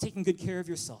it's not taking good care of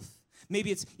yourself.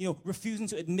 Maybe it's, refusing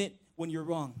to admit when you're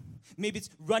wrong. Maybe it's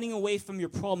running away from your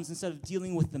problems instead of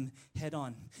dealing with them head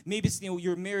on. Maybe it's,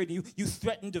 you're married and you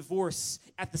threaten divorce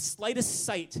at the slightest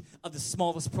sight of the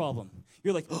smallest problem.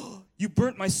 You're like, oh, you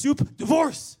burnt my soup,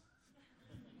 divorce.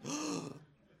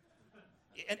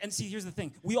 and see, here's the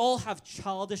thing. We all have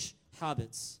childish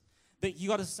habits. But you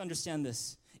got to understand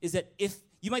this, is that if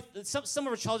you might, some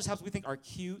of our childish habits we think are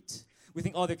cute. We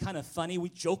think, oh, they're kind of funny. We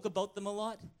joke about them a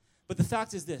lot. But the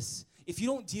fact is this, if you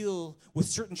don't deal with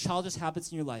certain childish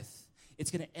habits in your life,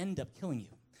 it's going to end up killing you.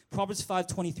 Proverbs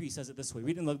 5:23 says it this way.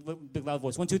 Read it in a big loud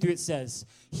voice. 1, 2, 3, it says,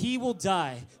 he will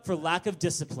die for lack of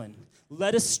discipline,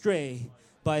 led astray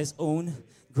by his own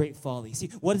great folly. See,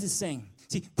 what is it saying?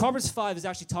 See, Proverbs 5 is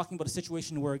actually talking about a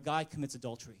situation where a guy commits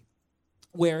adultery,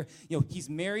 where, he's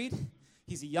married.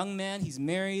 He's a young man, he's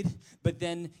married, but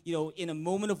then, in a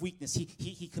moment of weakness,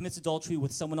 he commits adultery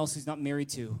with someone else he's not married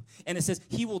to. And it says,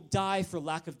 he will die for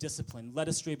lack of discipline, led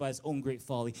astray by his own great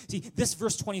folly. See, this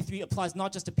verse 23 applies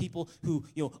not just to people who,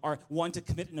 are want to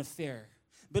commit an affair,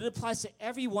 but it applies to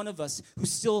every one of us who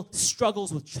still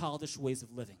struggles with childish ways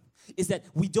of living. Is that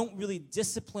we don't really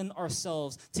discipline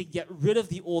ourselves to get rid of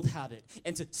the old habit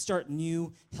and to start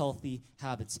new, healthy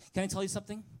habits. Can I tell you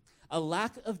something? A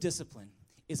lack of discipline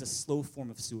is a slow form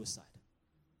of suicide.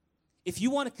 If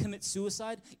you want to commit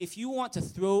suicide, if you want to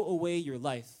throw away your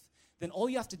life, then all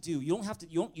you have to do, you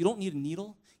don't need a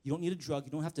needle, you don't need a drug,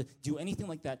 you don't have to do anything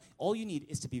like that. All you need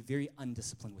is to be very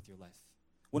undisciplined with your life.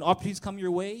 When opportunities come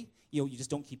your way, you just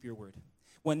don't keep your word.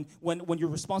 When you're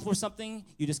responsible for something,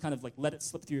 you just kind of like let it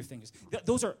slip through your fingers.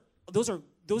 Those are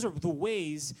the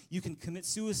ways you can commit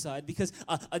suicide because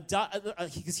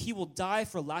he will die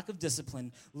for lack of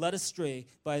discipline, led astray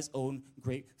by his own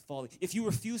great folly. If you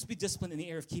refuse to be disciplined in the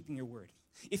area of keeping your word,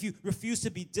 if you refuse to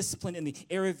be disciplined in the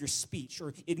area of your speech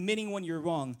or admitting when you're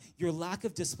wrong, your lack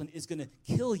of discipline is going to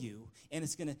kill you and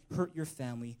it's going to hurt your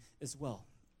family as well.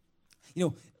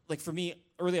 Like for me,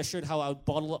 earlier I shared how I would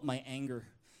bottle up my anger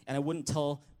and I wouldn't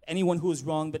tell anyone who was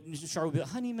wrong, but Shar would be like,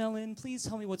 honey melon, please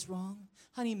tell me what's wrong.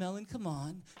 Honey melon, come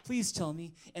on, please tell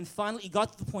me. And finally, it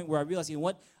got to the point where I realized, you know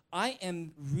what? I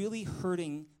am really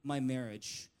hurting my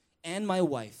marriage and my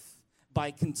wife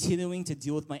by continuing to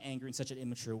deal with my anger in such an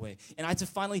immature way. And I had to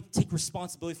finally take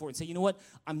responsibility for it and say, you know what?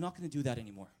 I'm not going to do that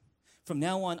anymore. From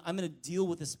now on, I'm going to deal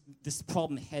with this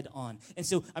problem head on. And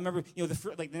so I remember,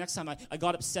 the next time I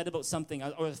got upset about something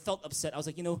or I felt upset, I was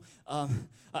like,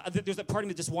 there's that part of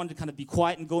me that just wanted to kind of be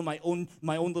quiet and go in my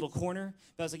own little corner.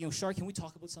 But I was like, Shar, can we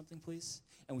talk about something, please?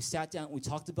 And we sat down and we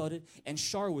talked about it. And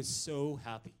Shar was so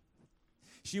happy.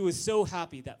 She was so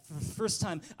happy that for the first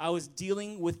time I was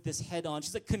dealing with this head on.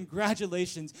 She's like,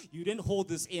 congratulations, you didn't hold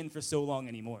this in for so long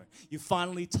anymore. You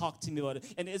finally talked to me about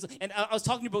it. And I was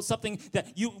talking about something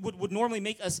that you would normally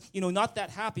make us, not that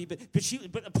happy, but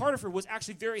a part of her was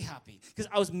actually very happy because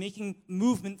I was making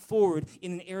movement forward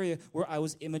in an area where I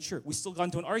was immature. We still got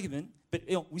into an argument, but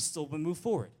we still would move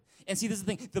forward. And see, this is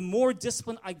the thing. The more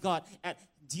discipline I got at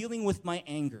dealing with my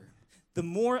anger, the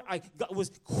more I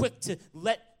was quick to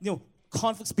let,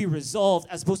 conflicts be resolved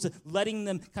as opposed to letting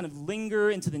them kind of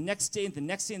linger into the next day and the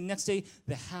next day and the next day,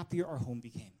 the happier our home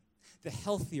became. The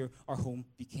healthier our home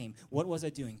became. What was I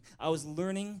doing? I was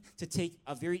learning to take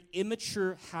a very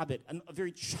immature habit, a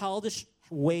very childish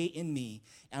way in me,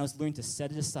 and I was learning to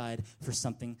set it aside for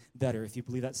something better. If you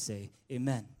believe that, say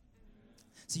amen.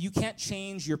 So you can't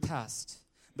change your past,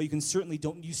 but you certainly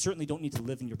don't need to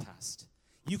live in your past.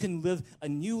 You can live a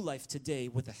new life today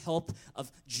with the help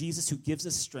of Jesus who gives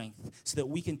us strength so that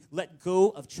we can let go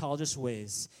of childish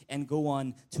ways and go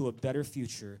on to a better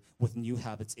future with new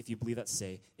habits. If you believe that,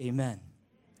 say amen.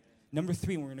 Number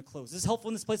 3, and we're going to close. Is this helpful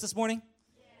in this place this morning?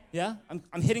 Yeah?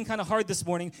 I'm hitting kind of hard this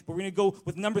morning, but we're going to go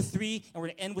with number 3, and we're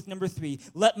going to end with number 3.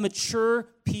 Let mature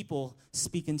people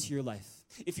speak into your life.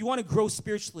 If you want to grow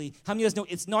spiritually, how many of you guys know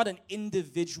it's not an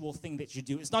individual thing that you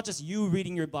do? It's not just you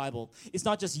reading your Bible. It's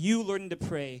not just you learning to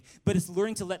pray, but it's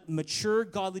learning to let mature,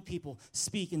 godly people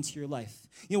speak into your life.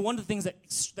 You know, one of the things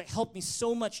that helped me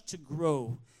so much to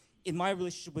grow in my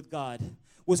relationship with God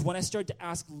was when I started to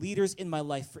ask leaders in my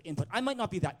life for input. I might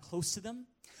not be that close to them.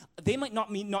 They might not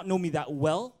know me that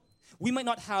well. We might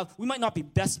not be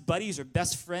best buddies or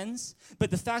best friends, but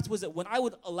the fact was that when I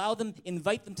would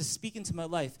invite them to speak into my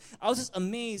life, I was just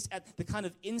amazed at the kind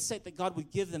of insight that God would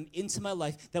give them into my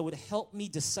life that would help me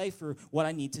decipher what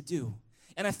I need to do.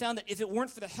 And I found that if it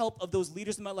weren't for the help of those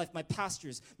leaders in my life, my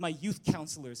pastors, my youth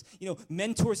counselors,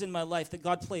 mentors in my life that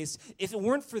God placed, if it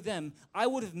weren't for them, I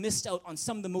would have missed out on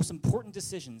some of the most important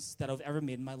decisions that I've ever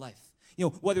made in my life.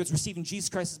 Whether it's receiving Jesus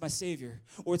Christ as my Savior,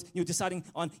 or it's, deciding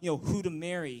on, who to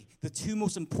marry, the 2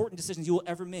 most important decisions you will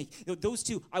ever make. Those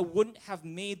 2, I wouldn't have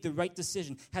made the right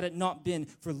decision had it not been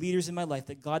for leaders in my life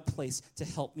that God placed to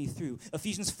help me through.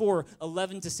 Ephesians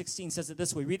 4:11-16 says it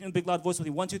this way. Read it in a big loud voice with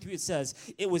me. 1, 2, 3, it says,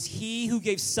 "It was he who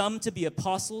gave some to be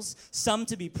apostles, some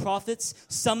to be prophets,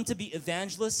 some to be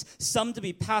evangelists, some to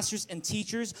be pastors and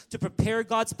teachers, to prepare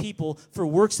God's people for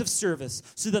works of service,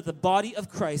 so that the body of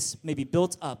Christ may be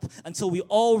built up until we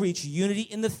all reach unity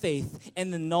in the faith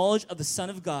and the knowledge of the Son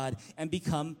of God and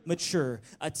become mature,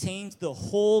 attain to the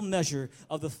whole measure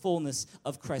of the fullness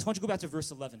of Christ." Why don't you go back to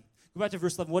verse 11? Go back to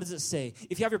verse 11. What does it say?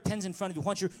 If you have your pens in front of you,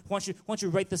 why don't you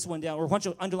write this one down, or why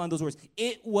don't you underline those words?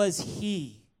 It was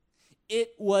he. It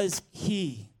was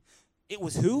he. It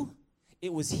was who?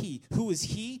 It was he. Who is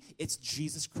he? It's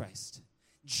Jesus Christ.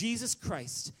 Jesus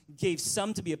Christ gave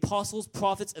some to be apostles,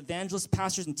 prophets, evangelists,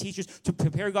 pastors, and teachers to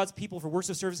prepare God's people for works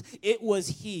of service. It was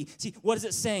he. See, what is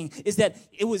it saying? Is that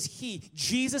it was he,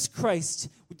 Jesus Christ.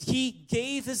 He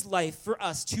gave his life for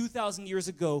us 2,000 years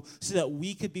ago so that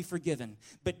we could be forgiven.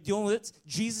 But you know what?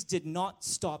 Jesus did not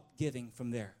stop giving from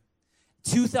there.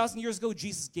 2,000 years ago,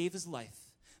 Jesus gave his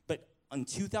life. But in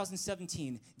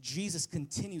 2017, Jesus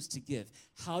continues to give.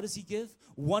 How does he give?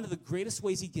 One of the greatest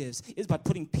ways he gives is by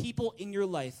putting people in your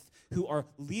life who are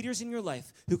leaders in your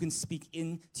life who can speak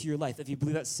into your life. If you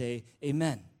believe that, say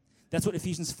amen. That's what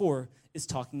Ephesians 4 is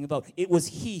talking about. It was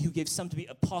he who gave some to be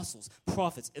apostles,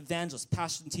 prophets, evangelists,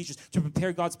 pastors, and teachers to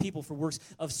prepare God's people for works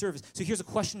of service. So here's a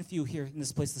question for you here in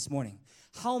this place this morning.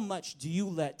 How much do you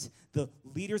let the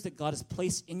leaders that God has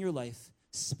placed in your life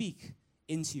speak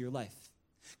into your life?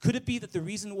 Could it be that the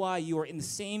reason why you are in the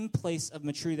same place of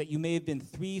maturity that you may have been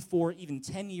 3, 4, even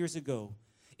 10 years ago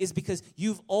is because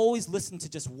you've always listened to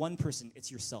just one person?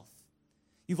 It's yourself.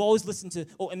 You've always listened to,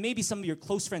 and maybe some of your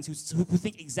close friends who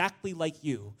think exactly like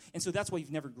you, and so that's why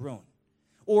you've never grown.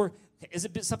 Or is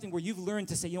it something where you've learned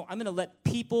to say, I'm going to let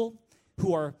people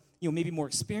who are, maybe more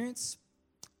experienced,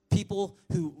 people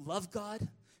who love God,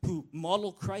 who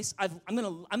model Christ, I'm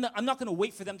not going to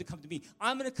wait for them to come to me.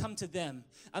 I'm going to come to them.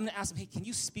 I'm going to ask them, hey, can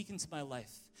you speak into my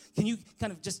life? Can you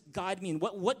kind of just guide me in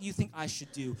what do you think I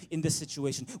should do in this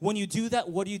situation? When you do that,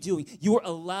 what are you doing? You are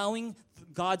allowing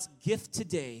God's gift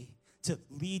today to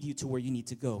lead you to where you need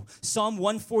to go. Psalm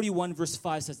 141 verse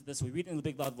 5 says it this way. Read it in the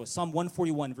big loud voice. Psalm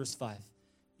 141 verse 5.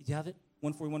 Do you have it?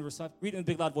 141 verse 5. Read it in a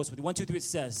big loud voice with you. 1, 2, 3. It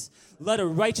says, "Let a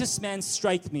righteous man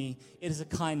strike me. It is a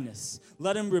kindness.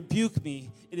 Let him rebuke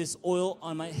me. It is oil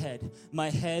on my head.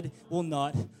 My head will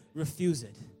not refuse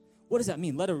it." What does that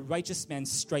mean? Let a righteous man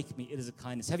strike me. It is a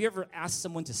kindness. Have you ever asked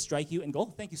someone to strike you and go,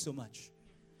 "Oh, thank you so much.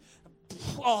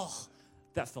 Oh,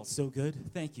 that felt so good.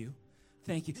 Thank you.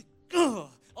 Thank you. Ugh.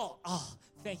 Oh,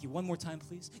 thank you. One more time,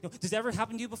 please." Does that ever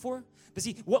happen to you before? But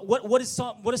see, what is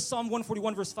Psalm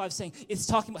 141 verse 5 saying? It's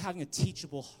talking about having a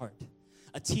teachable heart,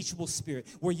 a teachable spirit,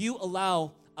 where you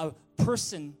allow a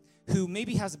person who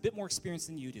maybe has a bit more experience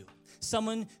than you do,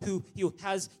 someone who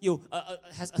has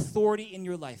authority in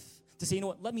your life, to say,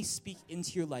 let me speak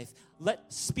into your life.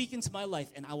 Speak into my life,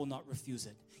 and I will not refuse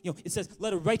it. It says,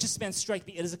 "Let a righteous man strike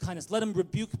me. It is a kindness. Let him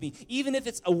rebuke me." Even if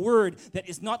it's a word that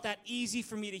is not that easy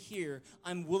for me to hear,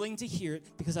 I'm willing to hear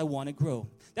it because I want to grow.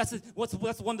 That's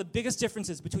one of the biggest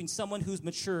differences between someone who's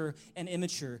mature and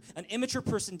immature. An immature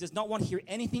person does not want to hear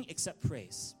anything except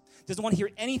praise. Doesn't want to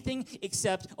hear anything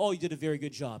except, "Oh, you did a very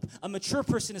good job." A mature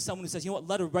person is someone who says,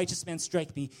 "Let a righteous man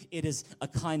strike me. It is a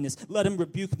kindness. Let him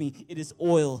rebuke me. It is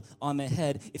oil on my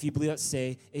head." If you believe that,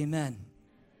 say amen.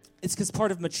 It's because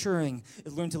part of maturing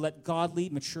is learning to let godly,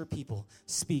 mature people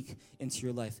speak into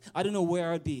your life. I don't know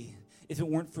where I'd be if it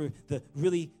weren't for the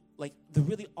really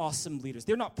awesome leaders.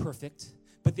 They're not perfect,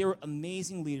 But there were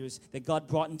amazing leaders that God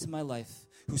brought into my life,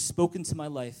 who spoke into my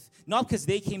life, not because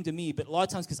they came to me, but a lot of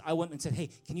times because I went and said, hey,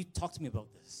 can you talk to me about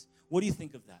this? What do you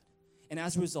think of that? And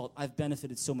as a result, I've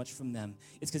benefited so much from them.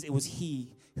 It's because it was he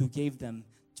who gave them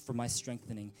for my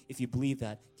strengthening. If you believe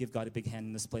that, give God a big hand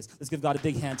in this place. Let's give God a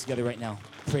big hand together right now.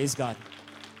 Praise God.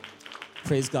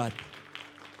 Praise God.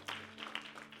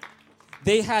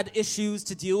 They had issues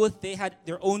to deal with. They had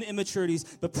their own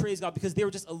immaturities, but praise God, because they were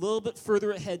just a little bit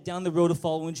further ahead down the road of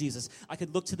following Jesus, I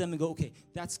could look to them and go, okay,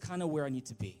 that's kind of where I need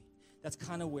to be. That's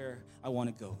kind of where I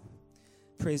want to go.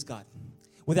 Praise God.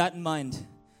 With that in mind,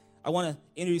 I want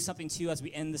to introduce something to you as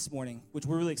we end this morning, which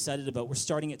we're really excited about. We're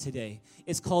starting it today.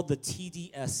 It's called the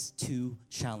TDS2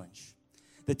 Challenge.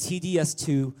 The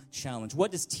TDS2 Challenge.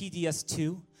 What is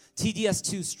TDS2?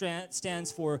 TDS2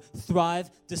 stands for Thrive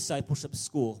Discipleship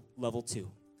School Level 2.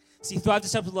 See, Thrive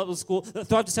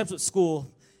Discipleship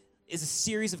School is a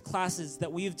series of classes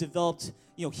that we've developed,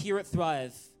 here at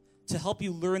Thrive to help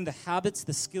you learn the habits,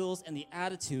 the skills, and the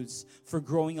attitudes for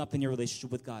growing up in your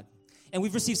relationship with God. And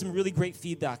we've received some really great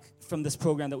feedback from this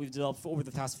program that we've developed over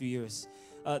the past few years.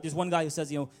 There's one guy who says,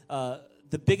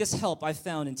 the biggest help I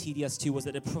found in TDS2 was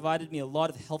that it provided me a lot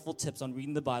of helpful tips on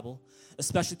reading the Bible,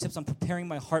 especially tips on preparing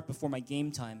my heart before my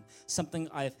game time, something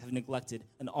I have neglected.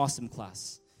 An awesome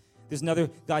class. There's another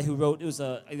guy who wrote,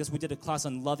 I guess we did a class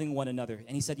on loving one another,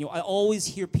 and he said, I always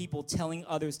hear people telling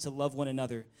others to love one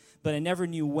another, but I never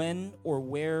knew when or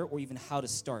where or even how to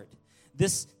start.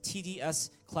 This TDS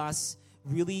class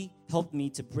really helped me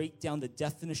to break down the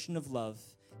definition of love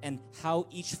and how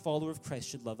each follower of Christ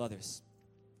should love others.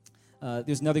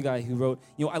 There's another guy who wrote,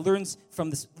 I learned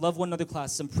from this Love One Another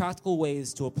class some practical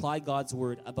ways to apply God's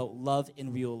word about love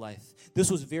in real life. This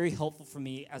was very helpful for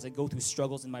me as I go through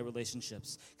struggles in my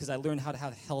relationships because I learned how to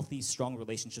have healthy, strong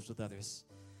relationships with others.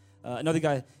 Another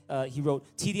guy, he wrote,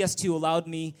 TDS2 allowed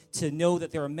me to know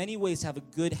that there are many ways to have a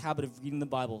good habit of reading the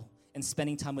Bible and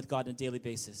spending time with God on a daily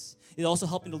basis. It also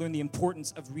helped me to learn the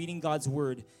importance of reading God's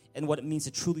word and what it means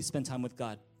to truly spend time with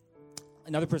God.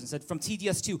 Another person said, from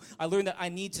TDS2, I learned that I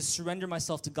need to surrender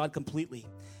myself to God completely.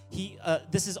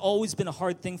 This has always been a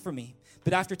hard thing for me,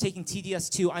 but after taking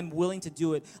TDS2, I'm willing to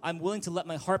do it. I'm willing to let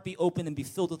my heart be open and be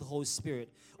filled with the Holy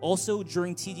Spirit. Also,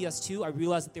 during TDS2, I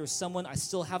realized that there was someone I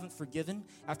still haven't forgiven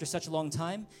after such a long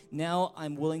time. Now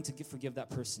I'm willing to forgive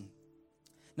that person.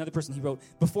 Another person, he wrote,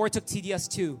 before I took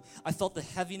TDS2, I felt the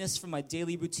heaviness from my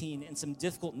daily routine and some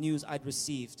difficult news I'd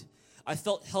received. I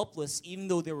felt helpless even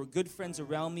though there were good friends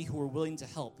around me who were willing to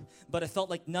help, but I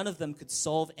felt like none of them could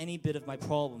solve any bit of my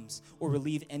problems or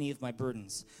relieve any of my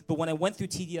burdens. But when I went through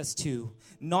TDS2,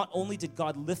 not only did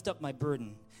God lift up my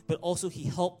burden, but also he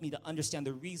helped me to understand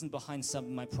the reason behind some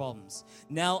of my problems.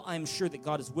 Now I'm sure that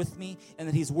God is with me and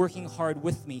that he's working hard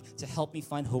with me to help me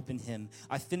find hope in him.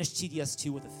 I finished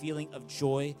TDS2 with a feeling of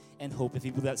joy and hope. If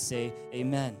you believe that, say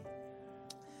amen.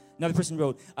 Another person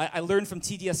wrote, I learned from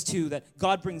TDS2 that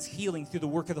God brings healing through the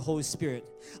work of the Holy Spirit.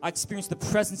 I experienced the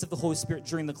presence of the Holy Spirit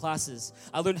during the classes.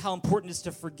 I learned how important it is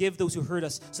to forgive those who hurt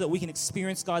us so that we can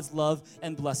experience God's love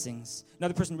and blessings.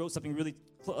 Another person wrote something really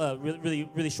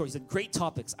short. He said, great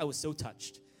topics. I was so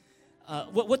touched.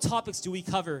 What topics do we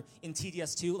cover in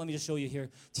TDS2? Let me just show you here.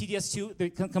 TDS2, there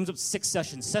comes up 6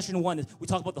 sessions. Session 1, we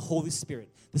talk about the Holy Spirit,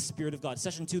 the Spirit of God.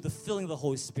 Session 2, the filling of the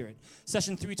Holy Spirit.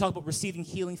 Session 3, we talk about receiving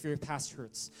healing for your past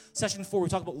hurts. Session 4, we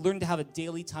talk about learning to have a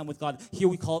daily time with God. Here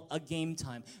we call it a game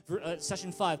time.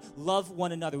 Session 5, love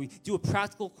one another. We do a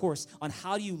practical course on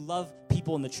how do you love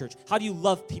people in the church? How do you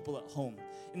love people at home?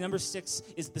 And number 6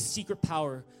 is the secret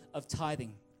power of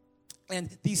tithing. And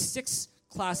these 6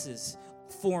 classes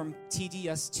form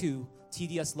TDS2,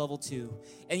 TDS Level 2.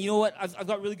 And you know what? I've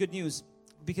got really good news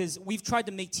because we've tried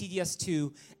to make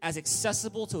TDS2 as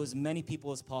accessible to as many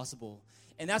people as possible.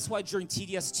 And that's why during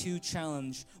TDS2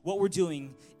 Challenge, what we're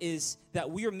doing is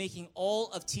that we are making all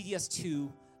of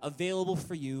TDS2 available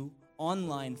for you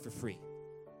online for free.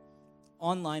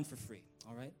 Online for free,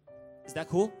 all right? Is that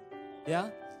cool? Yeah?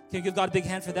 Can you give God a big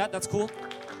hand for that? That's cool.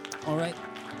 All right.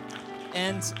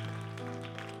 And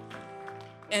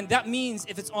that means,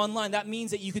 if it's online, that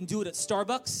means that you can do it at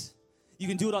Starbucks. You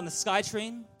can do it on the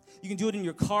SkyTrain. You can do it in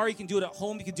your car. You can do it at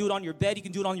home. You can do it on your bed. You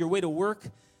can do it on your way to work.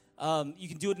 You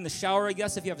can do it in the shower, I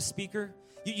guess, if you have a speaker.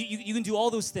 You can do all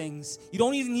those things. You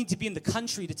don't even need to be in the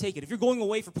country to take it. If you're going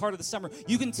away for part of the summer,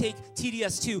 you can take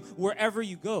TDS2 wherever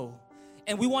you go.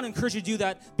 And we want to encourage you to do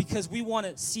that because we want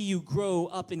to see you grow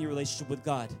up in your relationship with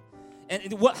God. And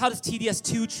how does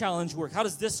TDS2 Challenge work? How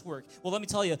does this work? Well, let me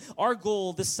tell you, our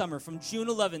goal this summer from June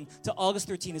 11 to August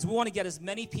 13 is we want to get as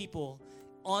many people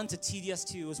onto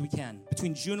TDS2 as we can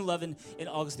between June 11 and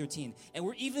August 13. And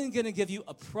we're even going to give you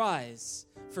a prize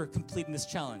for completing this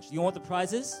challenge. You know what the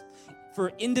prize is?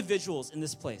 For individuals in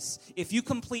this place. If you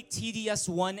complete TDS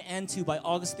 1 and 2 by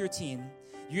August 13,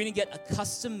 you're going to get a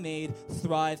custom-made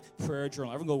Thrive Prayer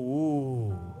Journal. Everyone go,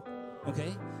 ooh.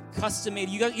 Okay? Custom-made.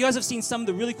 You guys have seen some of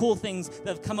the really cool things that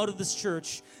have come out of this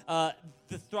church.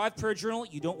 The Thrive Prayer Journal,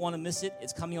 you don't want to miss it.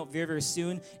 It's coming out very, very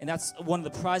soon, and that's one of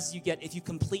the prizes you get if you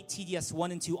complete TDS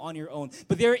 1 and 2 on your own.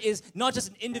 But there is not just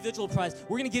an individual prize.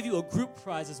 We're going to give you a group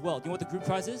prize as well. Do you know what the group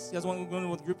prize is? You guys want to know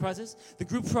what the group prize is? The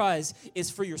group prize is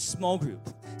for your small group.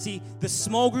 See, the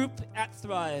small group at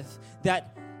Thrive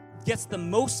that gets the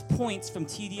most points from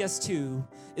TDS 2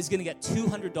 is going to get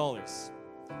 $200.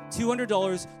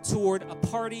 $200 toward a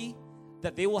party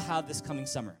that they will have this coming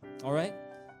summer. All right?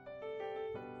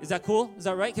 Is that cool? Is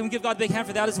that right? Can we give God a big hand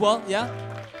for that as well? Yeah?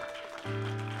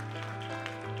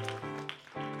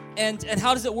 And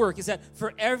how does it work? Is that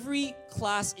for every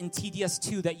class in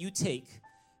TDS2 that you take,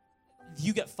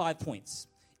 you get 5 points.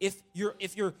 If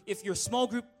your small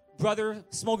group brother,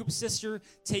 small group sister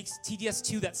takes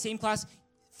TDS2, that same class,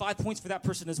 5 points for that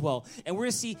person as well. And we're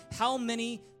going to see how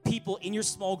many people in your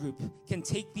small group can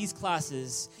take these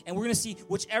classes. And we're going to see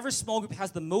whichever small group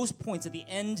has the most points at the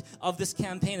end of this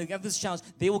campaign, at the end of this challenge,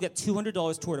 they will get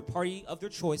 $200 toward a party of their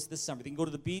choice this summer. They can go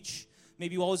to the beach.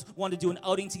 Maybe you always wanted to do an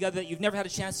outing together that you've never had a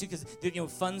chance to because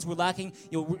funds were lacking.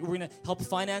 We're going to help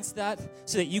finance that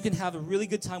so that you can have a really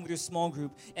good time with your small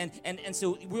group. And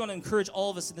so we want to encourage all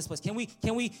of us in this place. Can we do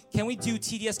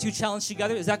TDS2 challenge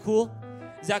together? Is that cool?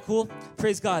 Is that cool?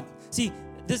 Praise God. See,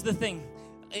 this is the thing.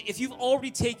 If you've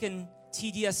already taken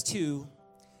TDS2,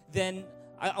 then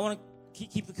I want to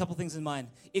keep a couple things in mind.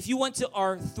 If you went to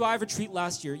our Thrive Retreat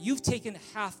last year, you've taken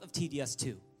half of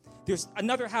TDS2. There's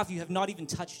another half you have not even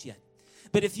touched yet.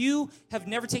 But if you have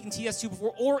never taken TDS2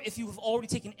 before, or if you've already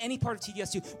taken any part of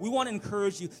TDS2, we want to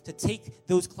encourage you to take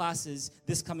those classes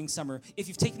this coming summer. If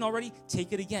you've taken already,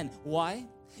 take it again. Why?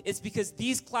 It's because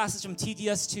these classes from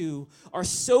TDS2 are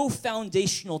so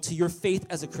foundational to your faith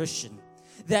as a Christian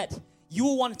that you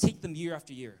will want to take them year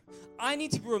after year. I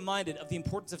need to be reminded of the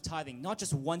importance of tithing, not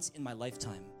just once in my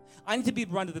lifetime. I need to be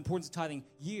reminded of the importance of tithing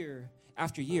year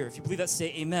after year. If you believe that,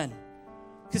 say amen.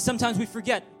 Because sometimes we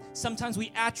forget. Sometimes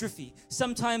we atrophy.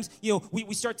 Sometimes,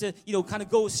 we start to, kind of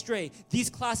go astray. These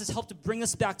classes help to bring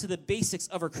us back to the basics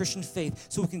of our Christian faith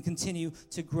so we can continue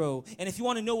to grow. And if you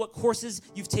want to know what courses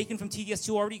you've taken from TDS2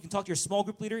 already, you can talk to your small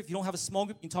group leader. If you don't have a small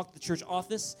group, you can talk to the church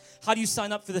office. How do you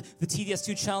sign up for the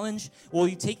TDS2 challenge? Well,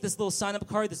 you take this little sign-up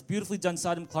card, this beautifully done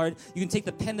sign-up card. You can take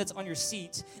the pen that's on your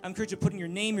seat. I encourage you to put in your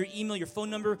name, your email, your phone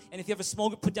number, and if you have a small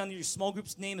group, put down your small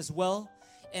group's name as well.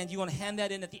 And you want to hand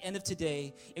that in at the end of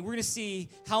today. And we're going to see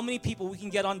how many people we can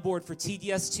get on board for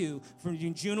TDS2 from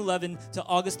June 11 to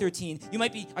August 13.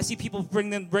 I see people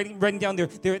writing down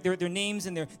their names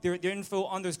and their info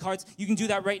on those cards. You can do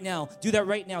that right now. Do that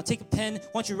right now. Take a pen.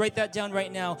 Why don't you write that down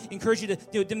right now? Encourage you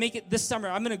to make it this summer.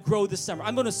 I'm going to grow this summer.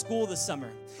 I'm going to school this summer.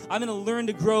 I'm going to learn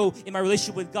to grow in my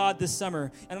relationship with God this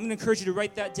summer. And I'm going to encourage you to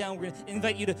write that down. We're going to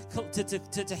invite you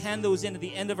to hand those in at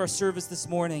the end of our service this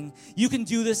morning. You can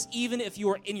do this even if you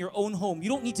are in your own home. You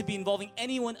don't need to be involving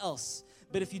anyone else.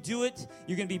 But if you do it,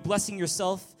 you're going to be blessing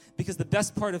yourself, because the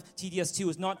best part of TDS2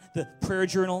 is not the prayer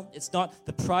journal. It's not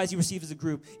the prize you receive as a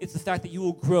group. It's the fact that you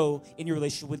will grow in your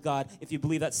relationship with God. If you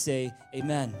believe that, say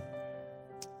amen.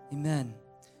 Amen.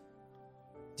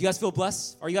 Do you guys feel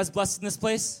blessed? Are you guys blessed in this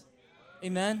place?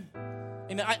 Amen.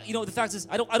 Amen. The fact is,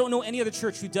 I don't know any other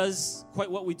church who does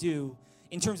quite what we do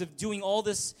in terms of doing all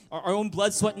this, our own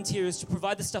blood, sweat, and tears to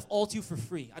provide this stuff all to you for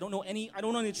free. I don't know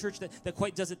any church that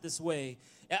quite does it this way.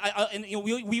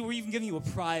 We were even giving you a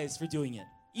prize for doing it.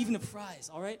 Even a prize,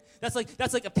 all right? That's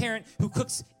like a parent who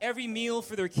cooks every meal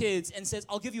for their kids and says,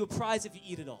 "I'll give you a prize if you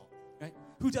eat it all." Right?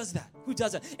 Who does that? Who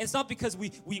does that? And it's not because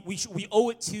we owe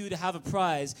it to have a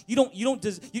prize.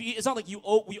 It's not like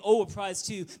we owe a prize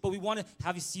to, but we want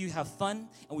to see you have fun,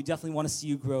 and we definitely want to see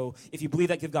you grow. If you believe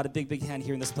that, give God a big, big hand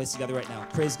here in this place together right now.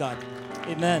 Praise God.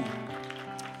 Amen.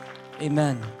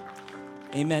 Amen.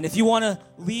 Amen. If you want to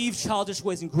leave childish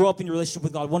ways and grow up in your relationship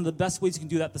with God, one of the best ways you can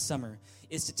do that this summer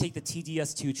is to take the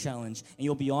TDS2 challenge, and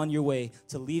you'll be on your way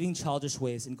to leaving childish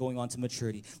ways and going on to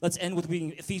maturity. Let's end with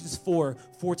reading Ephesians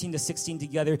 4:14-16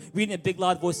 together. Reading in a big,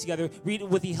 loud voice together. Read it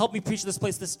with me. Help me preach this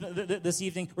place this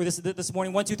evening, or this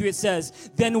morning. 1, 2, 3, it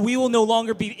says, "Then we will no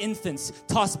longer be infants,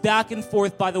 tossed back and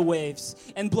forth by the waves,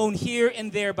 and blown here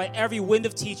and there by every wind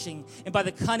of teaching, and by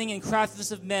the cunning and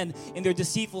craftiness of men in their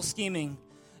deceitful scheming.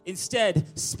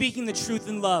 Instead, speaking the truth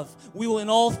in love, we will in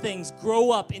all things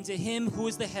grow up into him who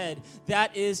is the head,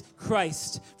 that is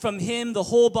Christ. From him, the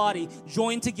whole body,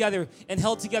 joined together and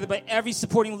held together by every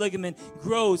supporting ligament,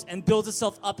 grows and builds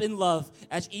itself up in love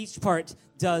as each part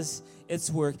does its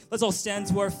work. Let's all stand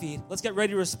to our feet. Let's get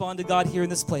ready to respond to God here in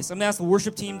this place. I'm going to ask the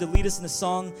worship team to lead us in a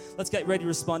song. Let's get ready to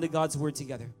respond to God's word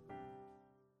together.